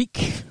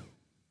Streak.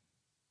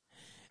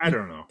 I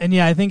don't know. And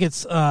yeah, I think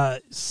it's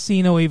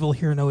See No Evil,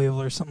 Hear No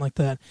Evil or something like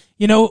that.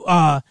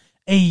 A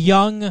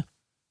young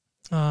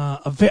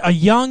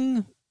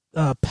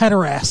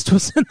pederast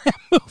was in that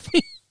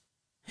movie.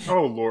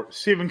 Oh, Lord.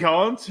 Stephen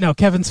Collins? No,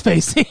 Kevin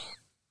Spacey.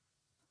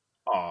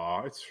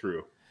 Aw, it's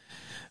true.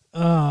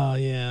 Oh,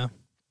 yeah.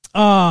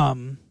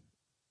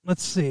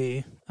 Let's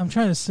see. I'm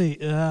trying to see.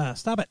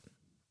 Stop it.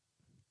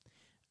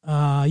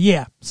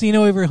 Yeah. See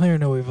No Evil, Hear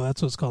No Evil.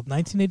 That's what it's called.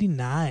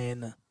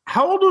 1989.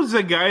 How old was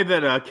the guy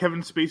that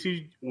Kevin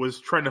Spacey was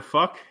trying to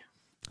fuck?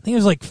 I think it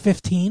was like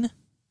 15.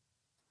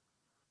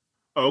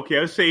 Okay, I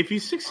would say if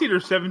he's 16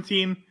 or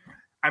 17,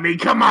 I mean,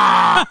 come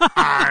on!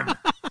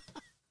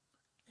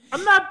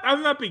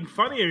 I'm not being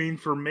funny. I mean,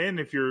 for men,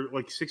 if you're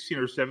like 16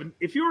 or 7,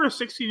 if you were a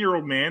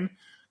 16-year-old man,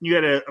 you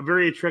had a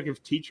very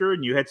attractive teacher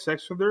and you had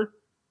sex with her,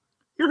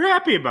 you're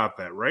happy about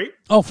that, right?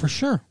 Oh, for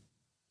sure.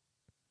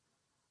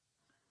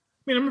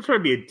 I mean, I'm not trying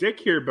to be a dick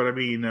here, but I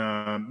mean,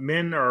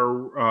 men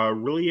are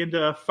really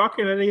into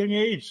fucking at a young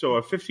age. So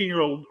a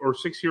 15-year-old or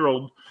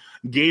 6-year-old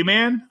gay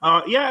man,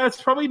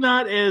 it's probably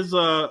not as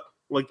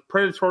like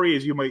predatory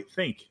as you might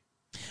think.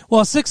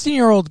 Well,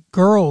 16-year-old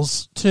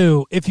girls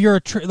too. If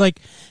you're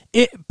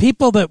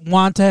people that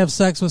want to have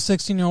sex with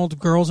 16-year-old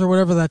girls or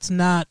whatever, that's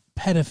not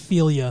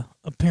pedophilia,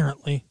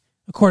 apparently,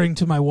 according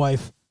to my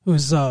wife, who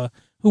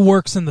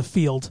works in the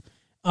field.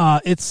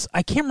 I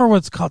can't remember what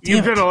it's called.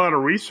 You've done a lot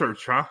of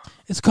research, huh?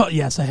 It's called,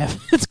 yes, I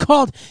have. It's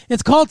called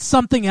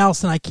something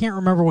else, and I can't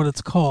remember what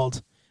it's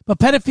called. But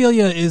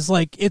pedophilia is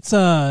like, it's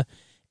a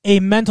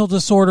mental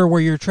disorder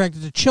where you're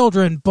attracted to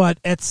children, but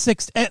at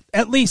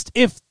least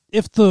if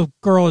the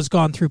girl has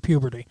gone through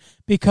puberty,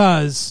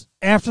 because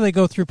after they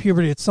go through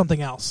puberty, it's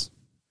something else.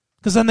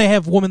 Because then they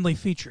have womanly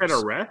features.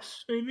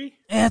 Arrest, maybe?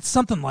 It's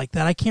something like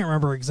that. I can't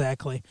remember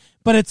exactly.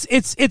 But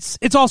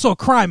it's also a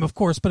crime, of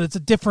course, but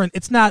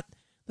it's not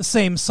the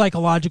same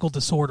psychological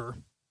disorder.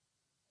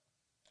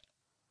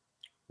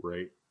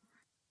 Right.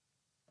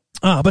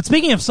 But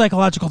speaking of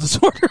psychological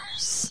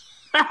disorders,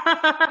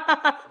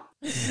 I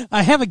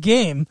have a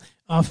game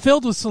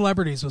filled with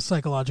celebrities with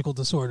psychological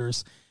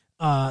disorders.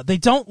 They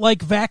don't like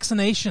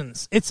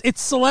vaccinations.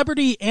 It's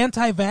celebrity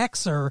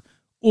anti-vaxxer,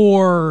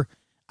 or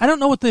I don't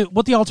know what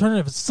the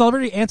alternative is.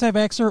 Celebrity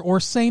anti-vaxxer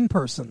or sane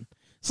person.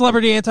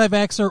 Celebrity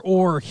anti-vaxxer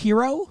or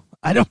hero?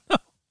 I don't know.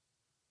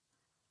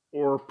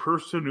 Or a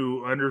person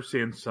who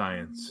understands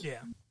science.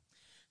 Yeah.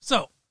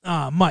 So,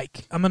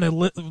 Mike, I'm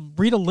going to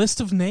read a list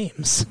of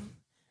names,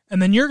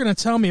 and then you're going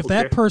to tell me if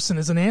that person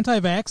is an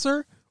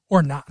anti-vaxxer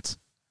or not?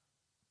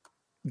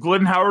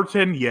 Glenn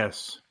Howerton,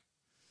 yes.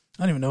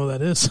 I don't even know who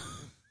that is.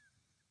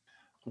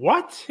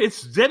 What?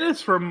 It's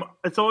Dennis from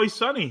It's Always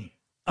Sunny.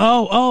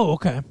 Oh,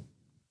 okay.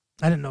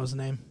 I didn't know his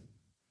name.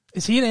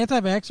 Is he an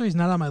anti-vaxxer? He's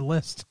not on my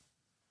list.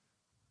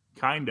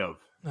 Kind of.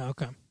 Oh,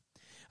 okay.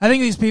 I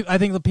think these people. I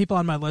think the people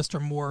on my list are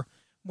more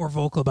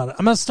vocal about it.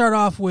 I'm gonna start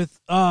off with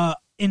an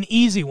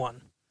easy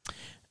one.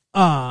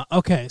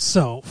 Okay.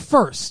 So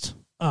first,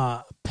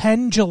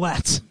 Penn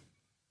Jillette.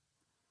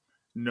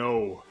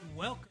 No.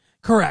 Welcome.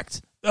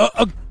 Correct.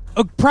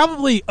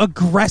 Probably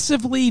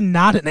aggressively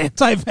not an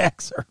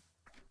anti-vaxxer.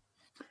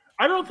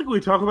 I don't think we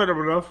talk about him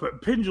enough,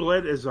 but Penn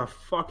Jillette is a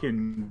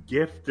fucking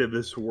gift to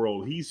this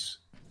world. He's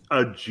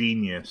a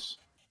genius.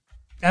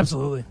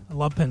 Absolutely. I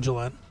love Penn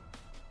Jillette.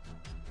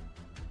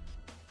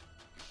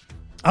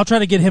 I'll try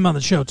to get him on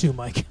the show too,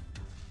 Mike.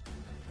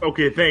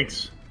 Okay,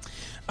 thanks.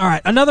 All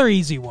right, another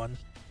easy one.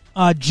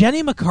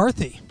 Jenny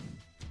McCarthy.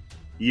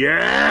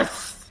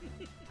 Yes!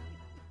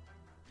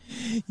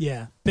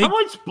 Yeah. How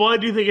much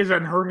blood do you think is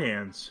on her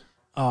hands?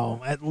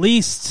 Oh, at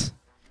least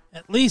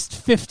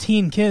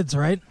 15 kids,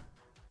 right?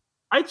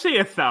 I'd say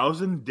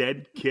 1,000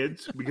 dead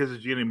kids because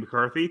of Jenny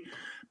McCarthy.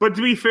 But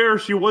to be fair,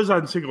 she was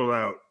on Singled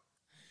Out.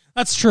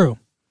 That's true.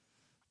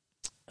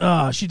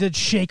 She did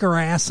Shake Her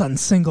Ass on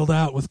Singled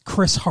Out with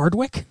Chris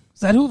Hardwick.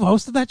 Is that who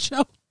hosted that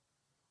show?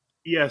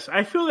 Yes,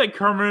 I feel like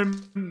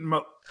Carmen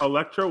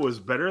Electra was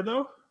better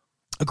though.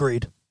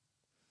 Agreed.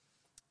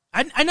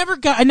 I never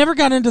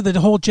got into the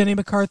whole Jenny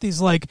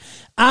McCarthy's like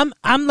I'm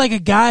like a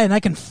guy and I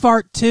can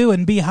fart too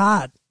and be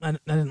hot. I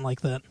didn't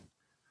like that.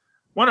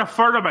 Want to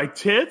fart on my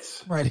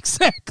tits? Right,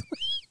 exactly.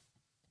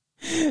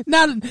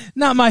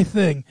 Not my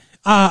thing.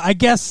 I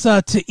guess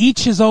to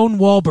each his own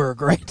Wahlberg,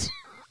 right?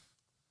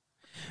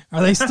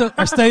 Are they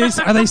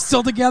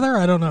still together?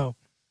 I don't know.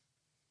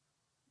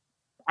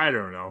 I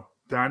don't know.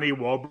 Donnie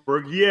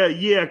Wahlberg.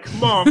 Yeah.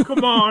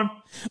 Come on.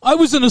 I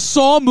was in a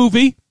Saw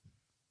movie.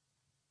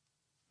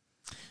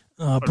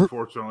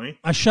 Unfortunately,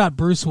 I shot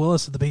Bruce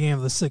Willis at the beginning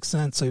of The Sixth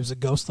Sense, so he was a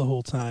ghost the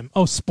whole time.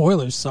 Oh,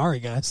 spoilers!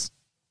 Sorry, guys.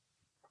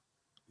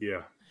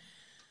 Yeah.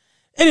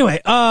 Anyway,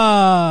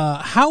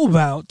 how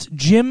about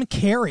Jim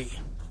Carrey?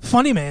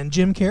 Funny man,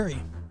 Jim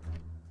Carrey.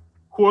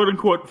 Quote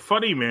unquote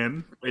funny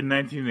man in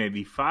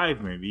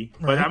 1985, maybe.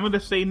 But I'm going to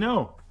say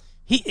no.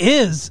 He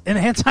is an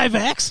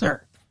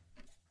anti-vaxxer.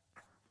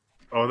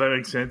 Oh, that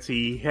makes sense.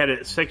 He had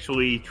it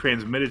sexually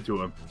transmitted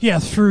to him. Yeah,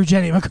 through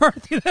Jenny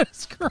McCarthy. That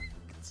is correct.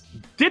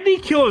 Didn't he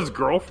kill his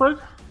girlfriend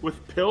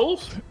with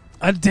pills?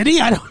 Did he?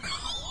 I don't know.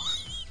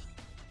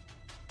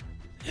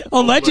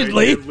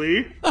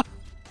 Allegedly.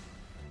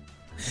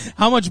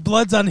 How much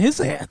blood's on his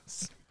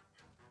hands?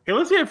 Hey,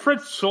 let's get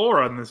Fred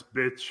Solar on this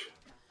bitch.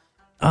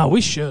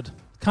 We should.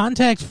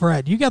 Contact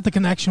Fred. You got the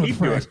connection with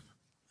Fred.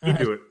 You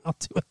do it. I'll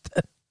do it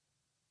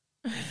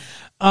then.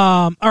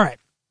 All right.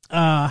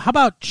 How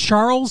about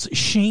Charles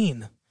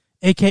Sheen,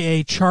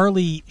 a.k.a.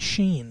 Charlie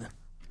Sheen?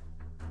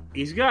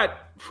 He's got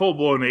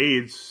full-blown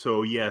AIDS,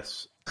 so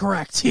yes.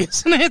 Correct. He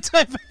is an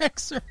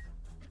anti-vaxxer.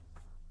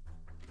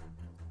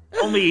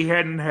 Only he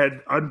hadn't had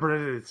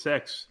unprotected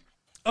sex.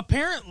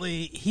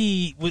 Apparently,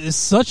 he was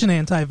such an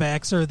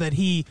anti-vaxxer that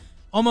he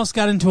almost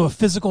got into a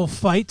physical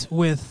fight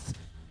with,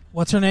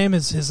 what's her name,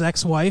 his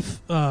ex-wife,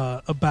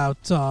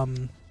 about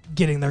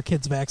getting their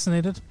kids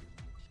vaccinated.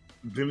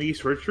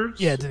 Denise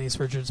Richards? Yeah, Denise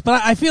Richards.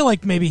 But I feel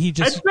like maybe he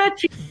just... I bet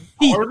she's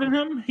taller than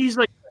him. He's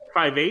like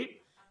 5'8".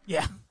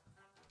 Yeah.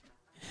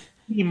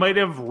 He might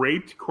have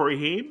raped Corey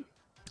Haim.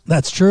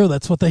 That's true.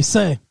 That's what they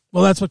say.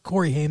 Well, that's what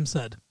Corey Haim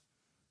said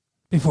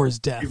before his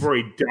death. Before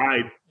he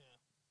died.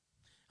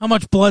 How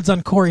much blood's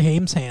on Corey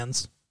Haim's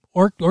hands?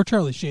 Or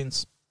Charlie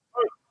Sheen's?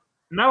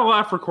 Not a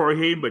lot for Corey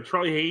Haim, but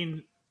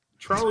Charlie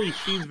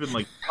Sheen's been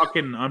like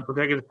fucking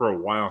unprotected for a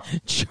while.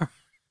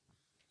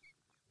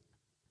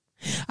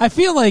 I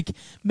feel like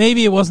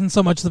maybe it wasn't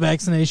so much the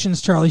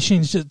vaccinations. Charlie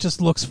Sheen just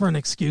looks for an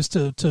excuse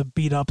to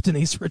beat up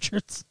Denise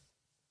Richards.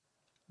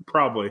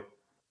 Probably.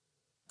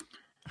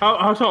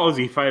 How tall is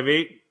he?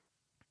 5'8"?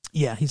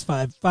 Yeah, he's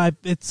 5'5".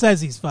 It says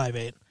he's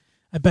 5'8".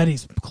 I bet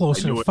he's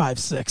closer to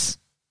 5'6".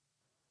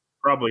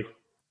 Probably.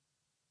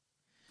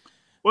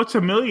 What's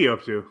Emilio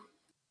up to?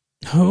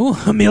 Who?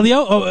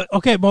 Emilio? Oh,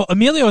 okay. Well,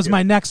 Emilio is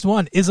my next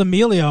one. Is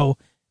Emilio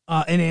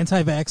an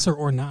anti-vaxxer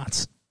or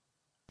not?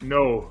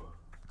 No.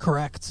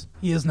 Correct.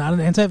 He is not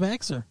an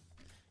anti-vaxxer. You're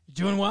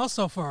doing well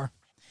so far.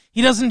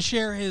 He doesn't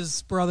share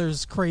his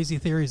brother's crazy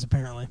theories,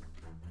 apparently.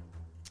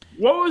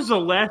 What was the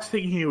last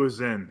thing he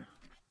was in?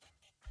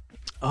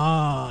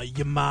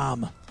 Your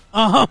mom.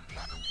 Oh,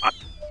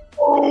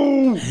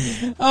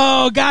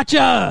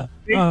 Gotcha.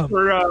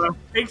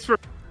 Thanks for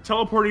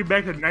teleporting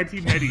back to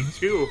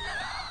 1992.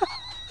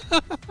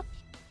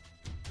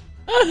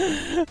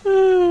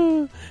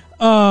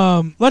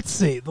 Let's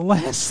see. The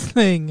last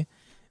thing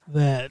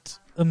that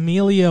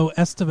Emilio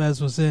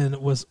Estevez was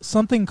in was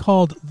something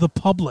called The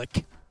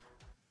Public,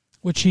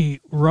 which he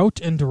wrote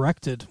and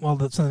directed. Well,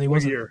 that's something he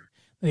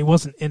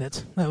wasn't in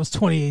it. That was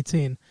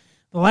 2018.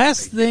 The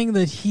last thing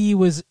that he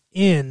was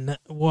in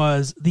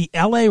was the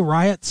LA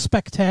Riot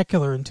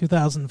Spectacular in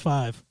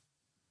 2005.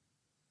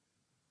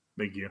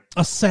 Thank you.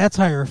 A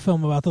satire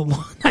film about the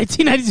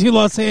 1992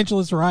 Los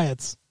Angeles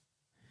riots.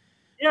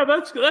 Yeah,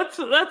 that's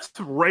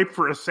ripe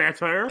for a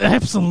satire.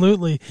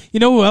 Absolutely. You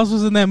know who else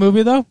was in that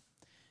movie though?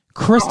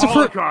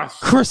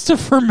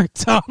 Christopher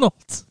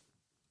McDonald.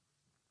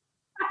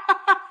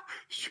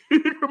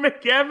 Shooter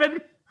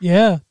McGavin.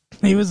 Yeah,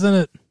 he was in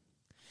it.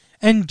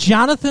 And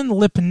Jonathan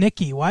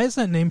Lipnicki. Why is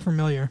that name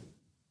familiar?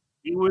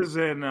 He was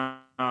in the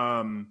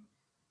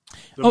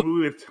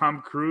movie with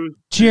Tom Cruise.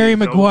 Jerry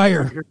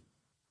Maguire.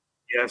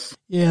 Yes.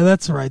 Yeah,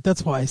 that's right.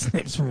 That's why his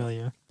name's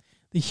familiar.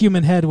 The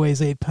human head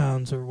weighs 8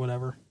 pounds or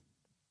whatever.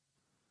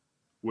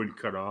 Would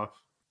cut off.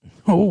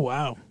 Oh,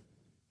 wow.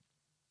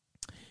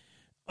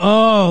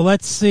 Oh,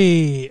 let's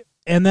see.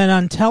 And then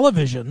on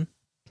television,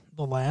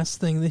 the last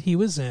thing that he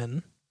was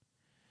in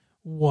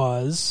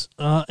was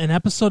an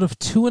episode of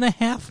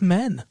 2.5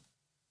 Men.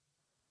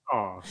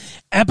 Oh.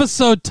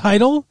 Episode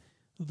title,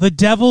 The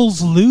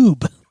Devil's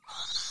Lube.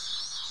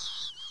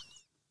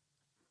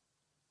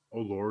 Oh,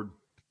 Lord.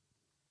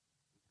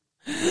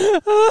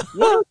 What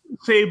does it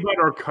say about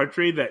our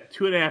country that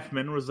 2.5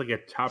 Men was like a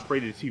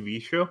top-rated TV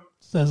show?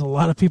 Says a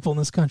lot of people in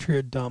this country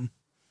are dumb.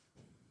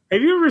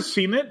 Have you ever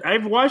seen it?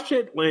 I've watched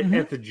it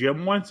at the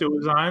gym once. It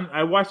was on.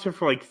 I watched it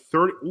for like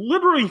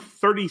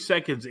 30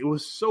 seconds. It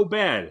was so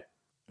bad.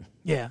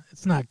 Yeah,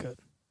 it's not good.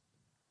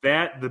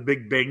 That, The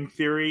Big Bang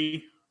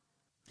Theory.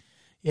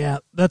 Yeah,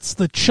 that's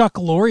the Chuck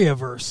Lorre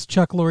verse.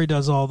 Chuck Lorre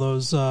does all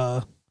those.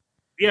 Does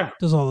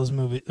all those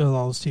movies,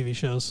 all those TV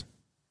shows.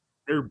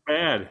 They're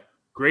bad.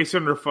 Grace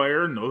Under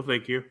Fire? No,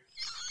 thank you.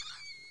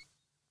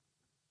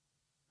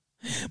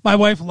 My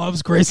wife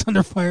loves Grace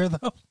Under Fire,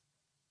 though.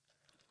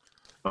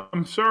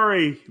 I'm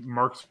sorry,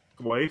 Mark's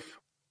wife.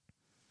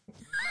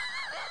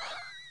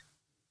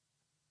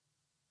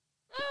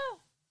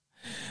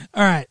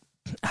 All right.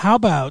 How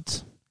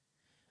about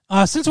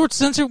since we're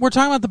talking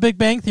about the Big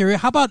Bang Theory,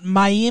 how about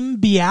Mayim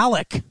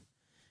Bialik?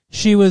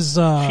 She was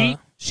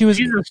she's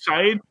a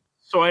side,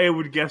 so I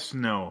would guess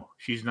no.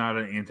 She's not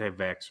an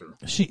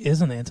anti-vaxxer. She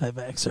is an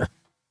anti-vaxxer.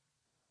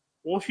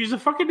 Well, she's a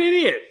fucking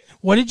idiot.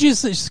 What did you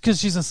say? Because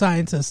she's a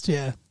scientist,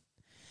 yeah.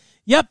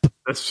 Yep.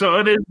 The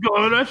sun is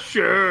gonna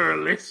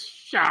surely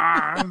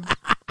shine.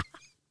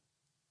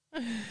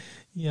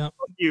 Yep.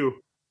 Fuck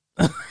you.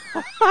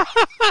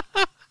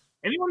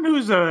 Anyone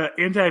who's an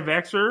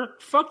anti-vaxxer,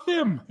 fuck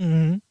them.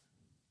 Mm-hmm.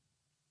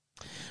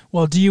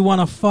 Well, do you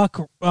want to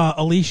fuck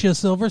Alicia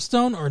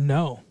Silverstone or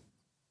no?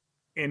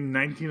 In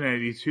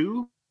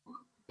 1992?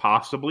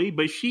 Possibly,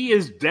 but she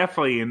is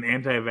definitely an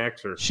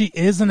anti-vaxxer. She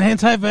is an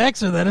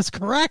anti-vaxxer. That is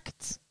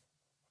correct.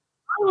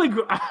 I'm like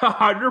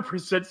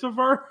 100% so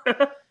far.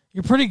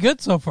 You're pretty good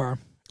so far.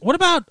 What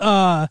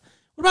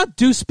about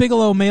Deuce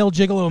Bigelow, male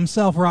gigolo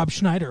himself, Rob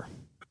Schneider?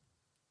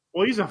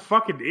 Well, he's a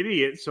fucking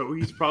idiot, so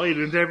he's probably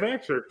an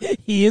anti-vaxxer.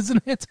 He is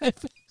an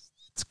anti-vaxxer.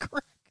 That's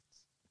correct.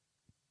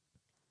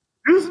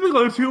 Deuce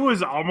Bigelow 2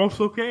 is almost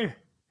okay.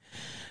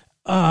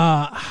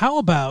 How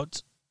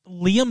about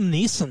Liam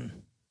Neeson?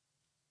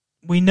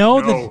 We know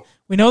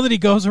that he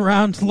goes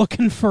around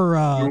looking for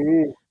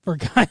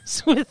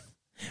guys with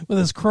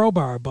his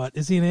crowbar, but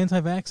is he an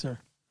anti-vaxxer?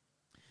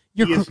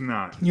 He is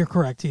not. You're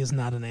correct. He is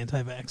not an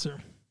anti-vaxxer.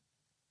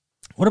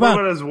 What about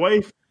about his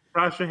wife,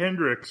 Tasha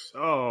Hendricks?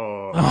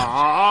 Oh.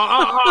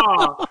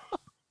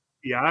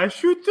 Yeah, I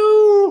shoot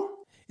too.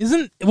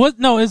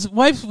 His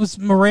wife was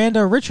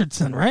Miranda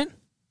Richardson, right?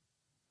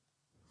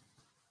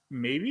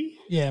 Maybe?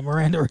 Yeah,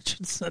 Miranda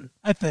Richardson,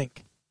 I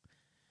think.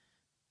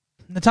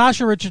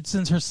 Natasha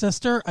Richardson's her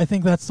sister. I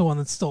think that's the one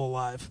that's still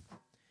alive.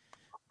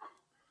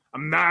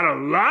 I'm not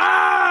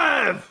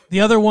alive! The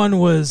other one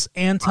was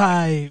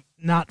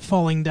not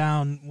falling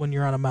down when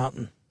you're on a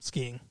mountain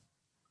skiing.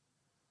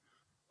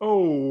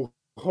 Oh,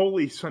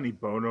 holy Sonny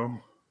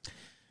Bono.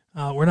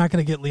 We're not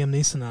going to get Liam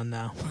Neeson on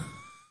now.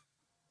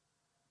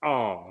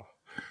 Oh.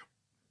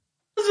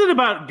 Is it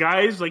about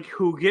guys like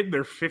who get in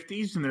their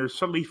 50s and they're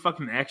suddenly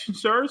fucking action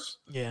stars?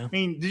 Yeah. I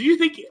mean, did you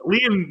think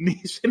Liam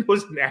Neeson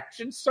was an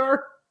action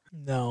star?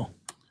 No.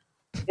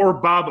 Or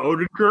Bob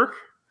Odenkirk?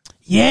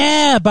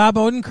 Yeah, Bob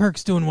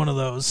Odenkirk's doing one of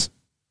those.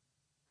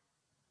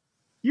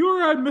 You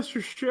were on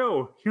Mr.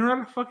 Show. You're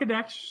not a fucking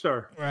action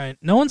star. Right.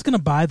 No one's going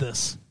to buy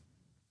this.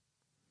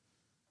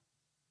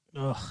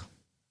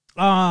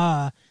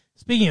 Ugh.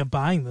 Speaking of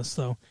buying this,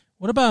 though,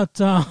 what about,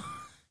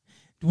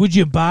 would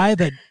you buy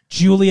that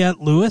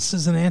Juliette Lewis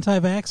is an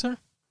anti-vaxxer?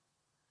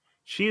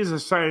 She is a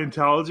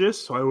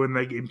Scientologist, so I win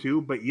that game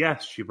too, but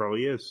yes, she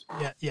probably is.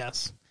 Yeah,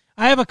 yes.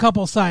 I have a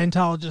couple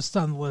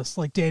Scientologists on the list,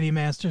 like Danny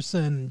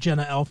Masterson and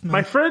Jenna Elfman.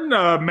 My friend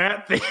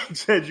Matt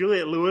thinks that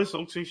Juliette Lewis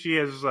looks like she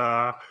has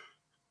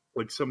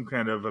like some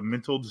kind of a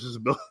mental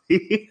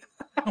disability.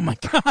 Oh my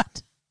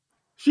God.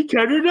 She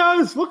kind of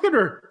does. Look at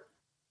her.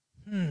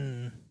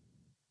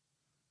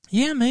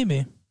 Yeah,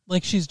 maybe.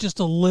 Like she's just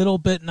a little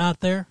bit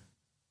not there.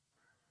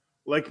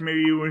 Like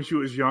maybe when she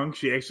was young,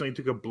 she accidentally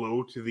took a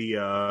blow to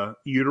the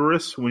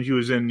uterus when she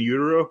was in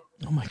utero.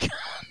 Oh my God.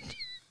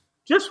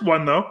 Just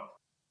one, though.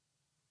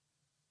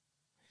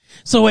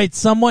 So wait,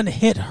 someone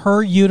hit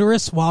her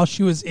uterus while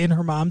she was in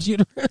her mom's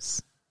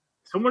uterus?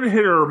 Someone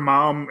hit her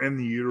mom in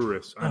the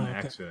uterus on okay.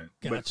 accident,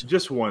 Gotcha. but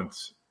just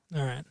once.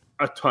 All right.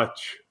 A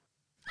touch.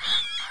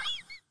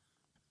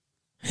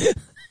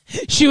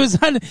 She was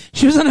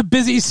on a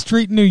busy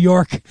street in New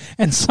York,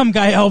 and some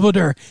guy elbowed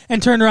her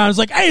and turned around and was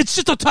like, "Hey, it's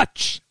just a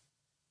touch."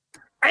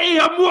 Hey,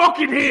 I'm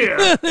walking here.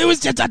 It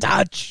was just a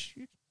touch.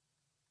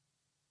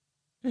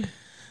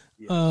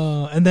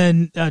 And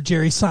then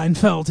Jerry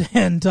Seinfeld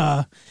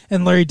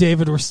and Larry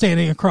David were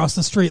standing across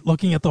the street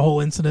looking at the whole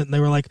incident, and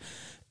they were like,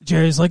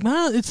 Jerry's like,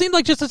 "No, it seemed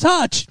like just a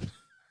touch."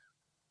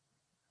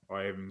 Oh,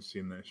 I haven't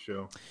seen that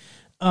show.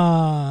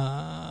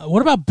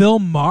 What about Bill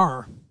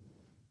Maher?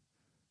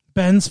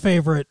 Ben's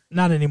favorite,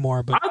 not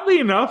anymore, but oddly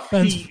enough,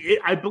 Ben's,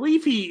 I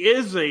believe he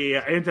is a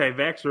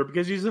anti-vaxxer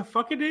because he's a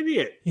fucking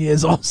idiot. He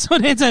is also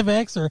an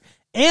anti-vaxxer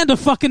and a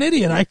fucking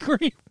idiot. I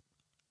agree.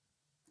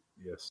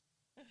 Yes.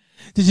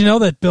 Did you know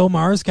that Bill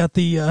Maher's got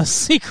the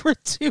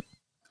secret to?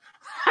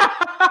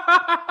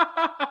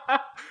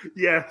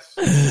 Yes.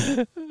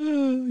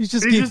 He's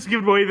just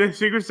giving away the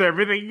secrets to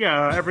everything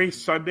every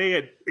Sunday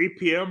at 8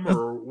 p.m.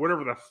 or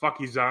whatever the fuck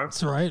he's on.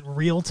 That's right.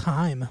 Real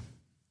time.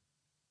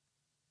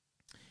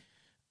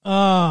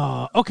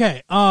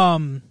 Okay.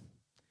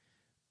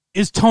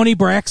 Is Toni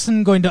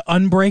Braxton going to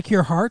unbreak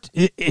your heart?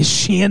 Is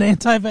she an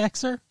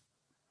anti-vaxxer?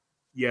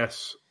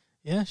 Yes.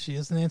 Yeah, she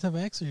is an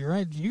anti-vaxxer. You're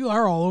right. You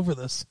are all over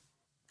this.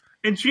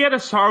 And she had a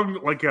song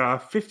like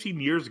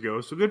 15 years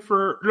ago, so good for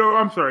her. No,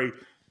 I'm sorry,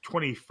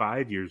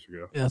 25 years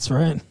ago. That's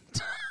right.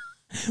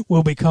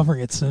 We'll be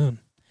covering it soon.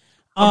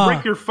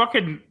 Break your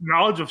fucking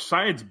knowledge of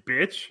science,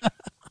 bitch. I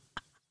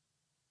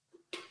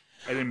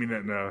didn't mean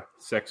that in a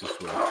sexist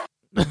way.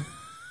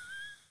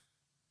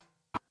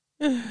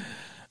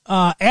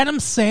 Adam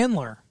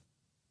Sandler.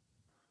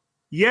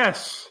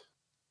 Yes.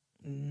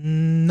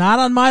 Not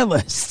on my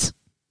list.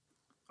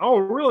 Oh,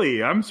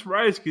 really? I'm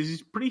surprised because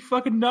he's pretty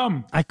fucking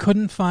dumb. I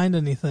couldn't find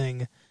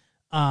anything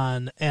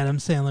on Adam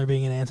Sandler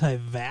being an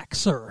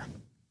anti-vaxxer.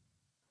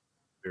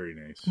 Very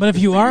nice. But if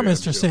you are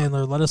Mr.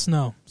 Sandler, let us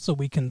know so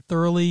we can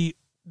thoroughly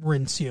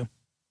rinse you.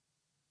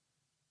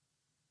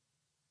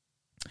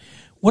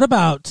 What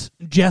about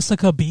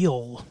Jessica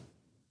Biel?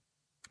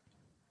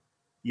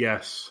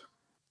 Yes.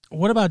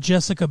 What about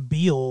Jessica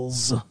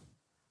Biel's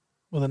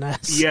with an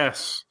S?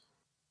 Yes.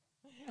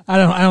 I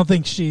don't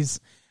think she is.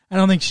 I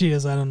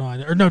don't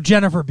know. Or no,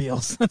 Jennifer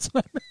Beals. That's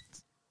what I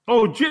meant.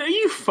 Oh,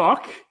 you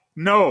fuck.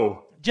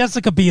 No.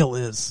 Jessica Biel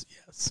is.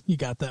 Yes, you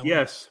got that one.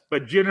 Yes,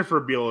 but Jennifer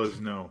Biel is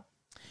no.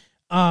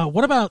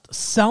 What about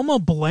Selma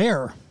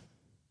Blair?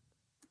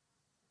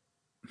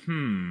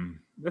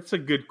 That's a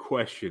good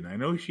question. I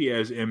know she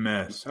has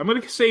MS. I'm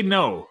going to say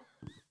no.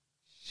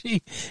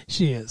 She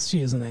is.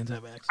 She is an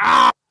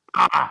anti-vaxxer.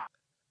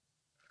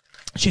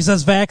 She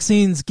says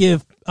vaccines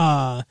give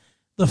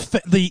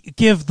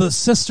give the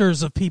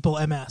sisters of people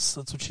MS.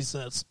 That's what she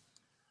says.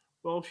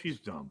 Well, she's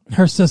dumb.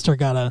 Her sister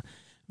got a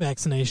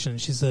vaccination.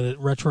 She said it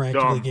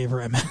retroactively gave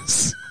her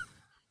MS.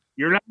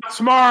 You're not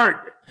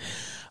smart.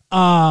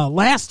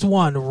 Last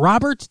one,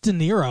 Robert De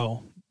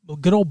Niro.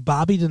 Good old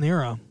Bobby De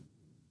Niro.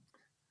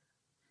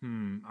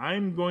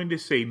 I'm going to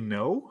say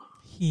no.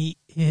 He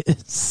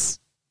is.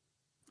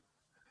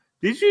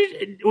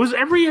 Was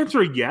every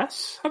answer a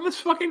yes on this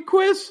fucking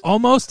quiz?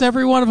 Almost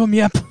every one of them,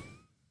 yep.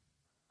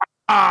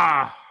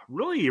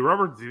 Really?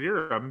 Robert De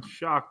Niro? I'm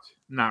shocked.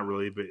 Not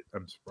really, but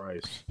I'm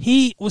surprised.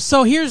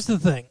 So here's the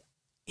thing.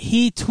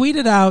 He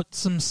tweeted out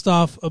some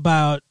stuff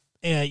about,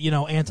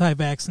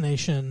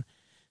 anti-vaccination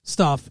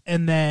stuff,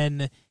 and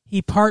then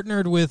he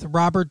partnered with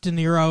Robert De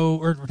Niro,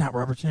 or not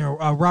Robert De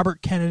Niro,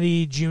 Robert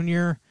Kennedy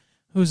Jr.,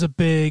 who's a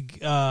big,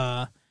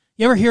 you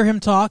ever hear him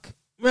talk?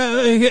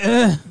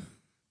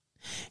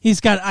 He's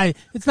got,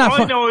 it's not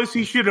All I know is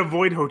he should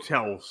avoid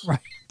hotels.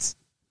 Right.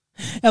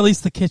 At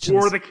least the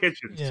kitchens. Or the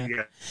kitchens,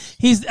 yeah.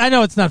 I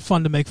know it's not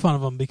fun to make fun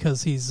of him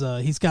because he's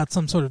got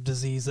some sort of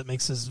disease that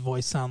makes his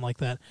voice sound like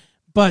that.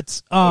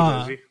 But,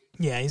 does he?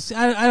 yeah,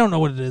 I don't know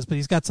what it is, but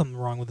he's got something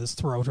wrong with his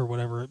throat or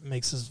whatever. It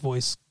makes his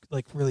voice,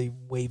 like, really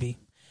wavy.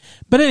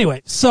 But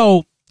anyway,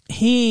 so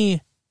he's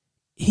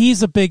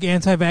a big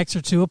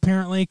anti-vaxxer too,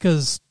 apparently,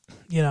 because,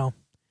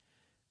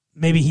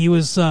 maybe he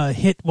was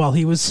hit while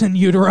he was in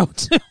utero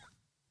too.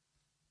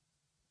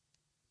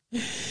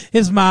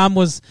 His mom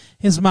was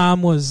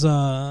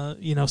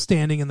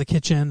standing in the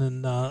kitchen,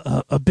 and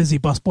a busy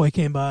busboy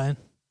came by. And,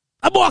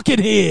 I'm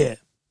walking here.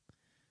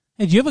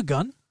 Hey, do you have a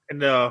gun?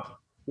 And a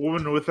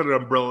woman with an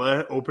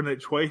umbrella opened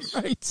it twice.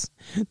 Right.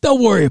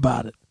 Don't worry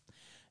about it.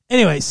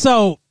 Anyway,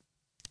 so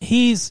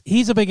he's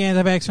a big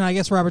anti-vaxxer, and I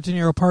guess Robert De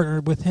Niro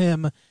partnered with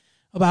him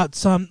about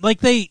some, like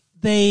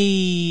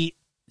they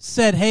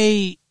said,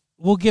 hey,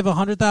 we'll give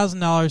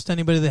 $100,000 to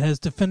anybody that has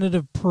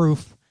definitive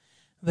proof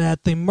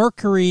that the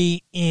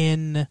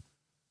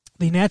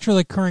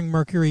naturally occurring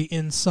mercury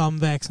in some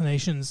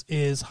vaccinations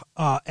is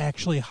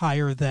actually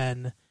higher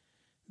than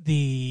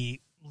the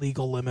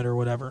legal limit or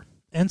whatever.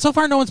 And so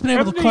far, no one's been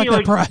able to collect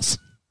that price.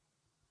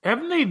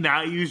 Haven't they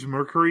not used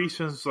mercury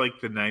since like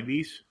the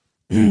 90s?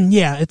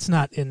 Yeah, it's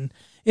not in.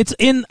 It's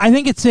in. I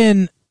think it's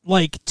in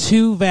like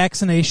 2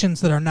 vaccinations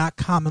that are not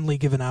commonly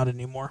given out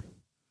anymore.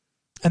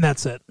 And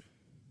that's it.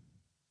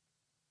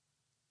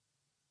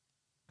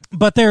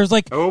 But there's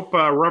like... I hope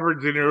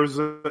Robert De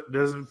Niro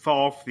doesn't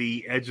fall off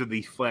the edge of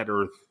the flat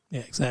earth.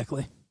 Yeah,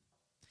 exactly.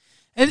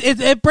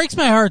 It breaks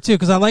my heart, too,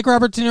 because I like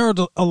Robert De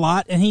Niro a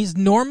lot, and he's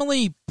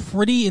normally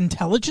pretty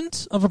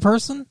intelligent of a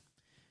person.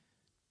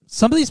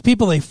 Some of these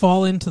people, they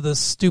fall into this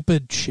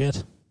stupid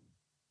shit.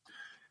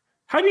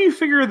 How do you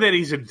figure that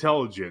he's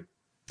intelligent?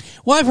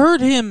 Well,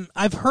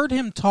 I've heard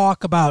him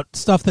talk about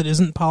stuff that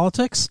isn't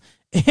politics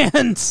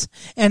and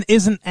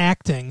isn't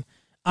acting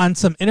on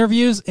some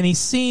interviews, and he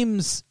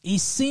seems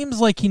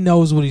like he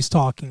knows what he's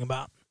talking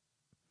about.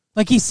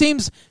 Like he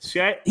seems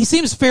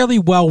fairly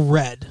well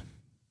read.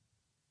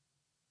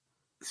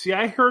 See,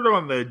 I heard him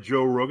on the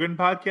Joe Rogan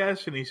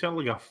podcast, and he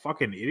sounded like a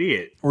fucking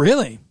idiot.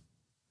 Really?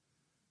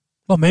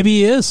 Well, maybe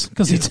he is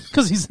because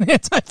he's an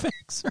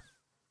anti-vaxxer.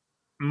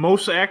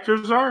 Most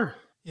actors are.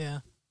 Yeah.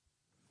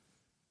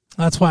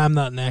 That's why I'm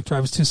not an actor. I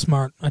was too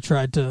smart. I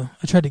tried to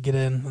get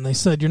in, and they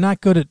said you're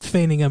not good at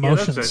feigning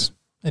emotions,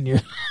 and you're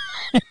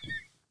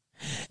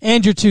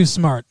and you're too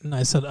smart. And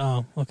I said,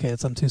 oh, okay,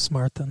 I'm too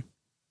smart then.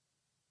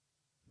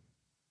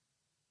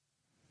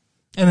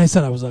 And they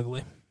said I was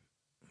ugly,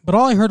 but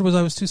all I heard was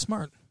I was too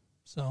smart.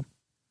 So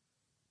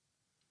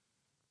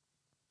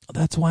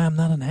that's why I'm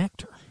not an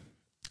actor.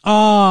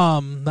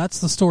 That's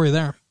the story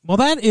there. Well,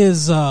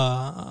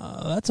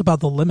 that's about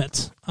the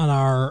limit on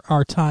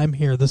our time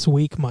here this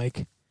week,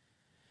 Mike.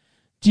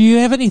 Do you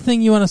have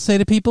anything you want to say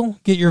to people?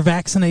 Get your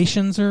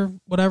vaccinations or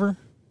whatever?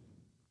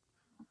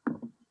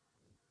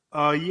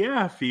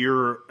 Yeah, if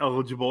you're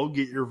eligible,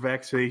 get your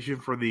vaccination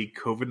for the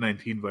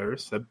COVID-19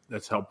 virus.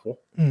 That's helpful.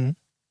 Mm-hmm.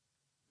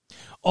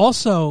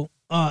 Also,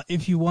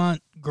 if you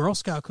want Girl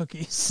Scout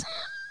cookies,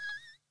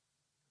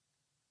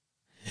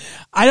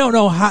 I don't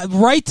know how.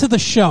 Write to the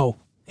show.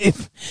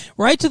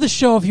 Write to the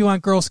show if you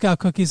want Girl Scout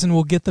cookies, and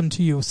we'll get them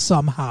to you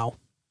somehow.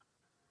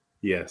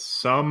 Yes,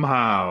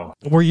 somehow.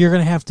 Where you're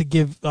going to have to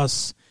give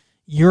us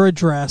your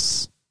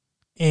address,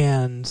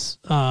 and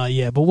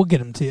but we'll get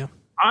them to you.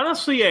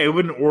 Honestly, I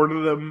wouldn't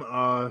order them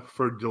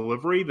for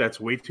delivery. That's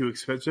way too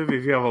expensive.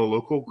 If you have a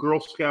local Girl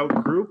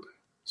Scout group,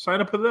 sign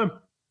up with them.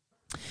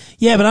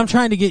 Yeah, but I'm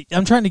trying to get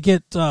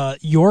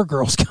your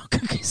Girl Scout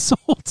cookies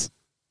sold.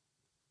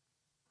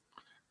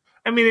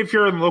 I mean, if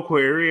you're in the local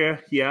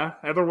area, yeah.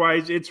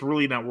 Otherwise, it's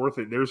really not worth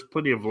it. There's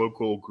plenty of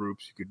local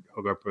groups you could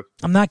hook up with.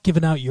 I'm not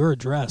giving out your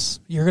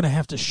address. You're going to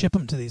have to ship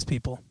them to these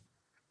people.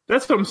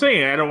 That's what I'm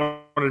saying. I don't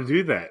want to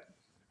do that.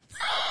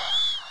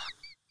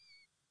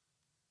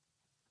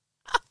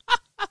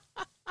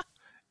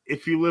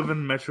 If you live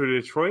in Metro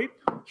Detroit,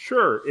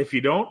 sure. If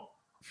you don't,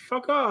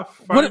 fuck off.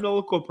 Find a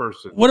local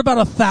person. What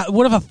about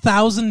what if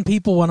 1,000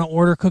 people want to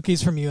order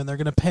cookies from you and they're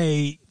going to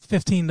pay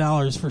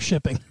 $15 for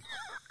shipping?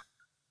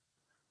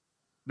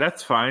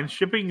 That's fine.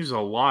 Shipping is a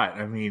lot.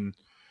 I mean,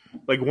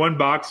 like one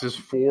box is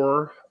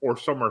 $4 or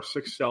some are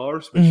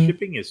 $6, but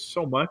shipping is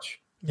so much.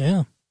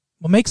 Yeah.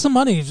 Well, make some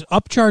money.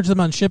 Upcharge them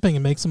on shipping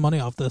and make some money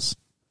off this.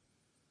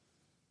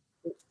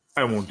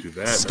 I won't do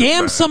that.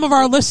 Scam some of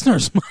our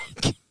listeners,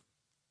 Mike.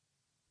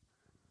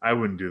 I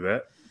wouldn't do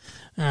that.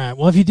 All right.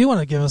 Well, if you do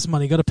want to give us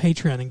money, go to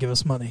Patreon and give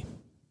us money.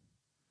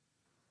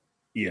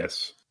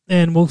 Yes.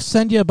 And we'll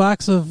send you a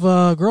box of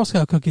Girl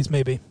Scout cookies,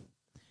 maybe.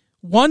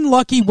 One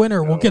lucky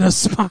winner will get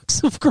us a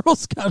box of Girl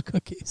Scout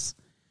cookies.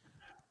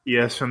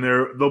 Yes, and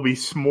there'll be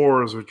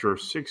s'mores, which are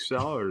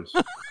 $6.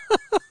 All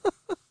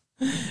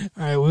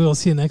right. We will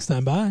see you next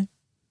time. Bye.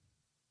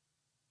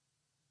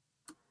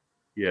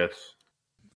 Yes.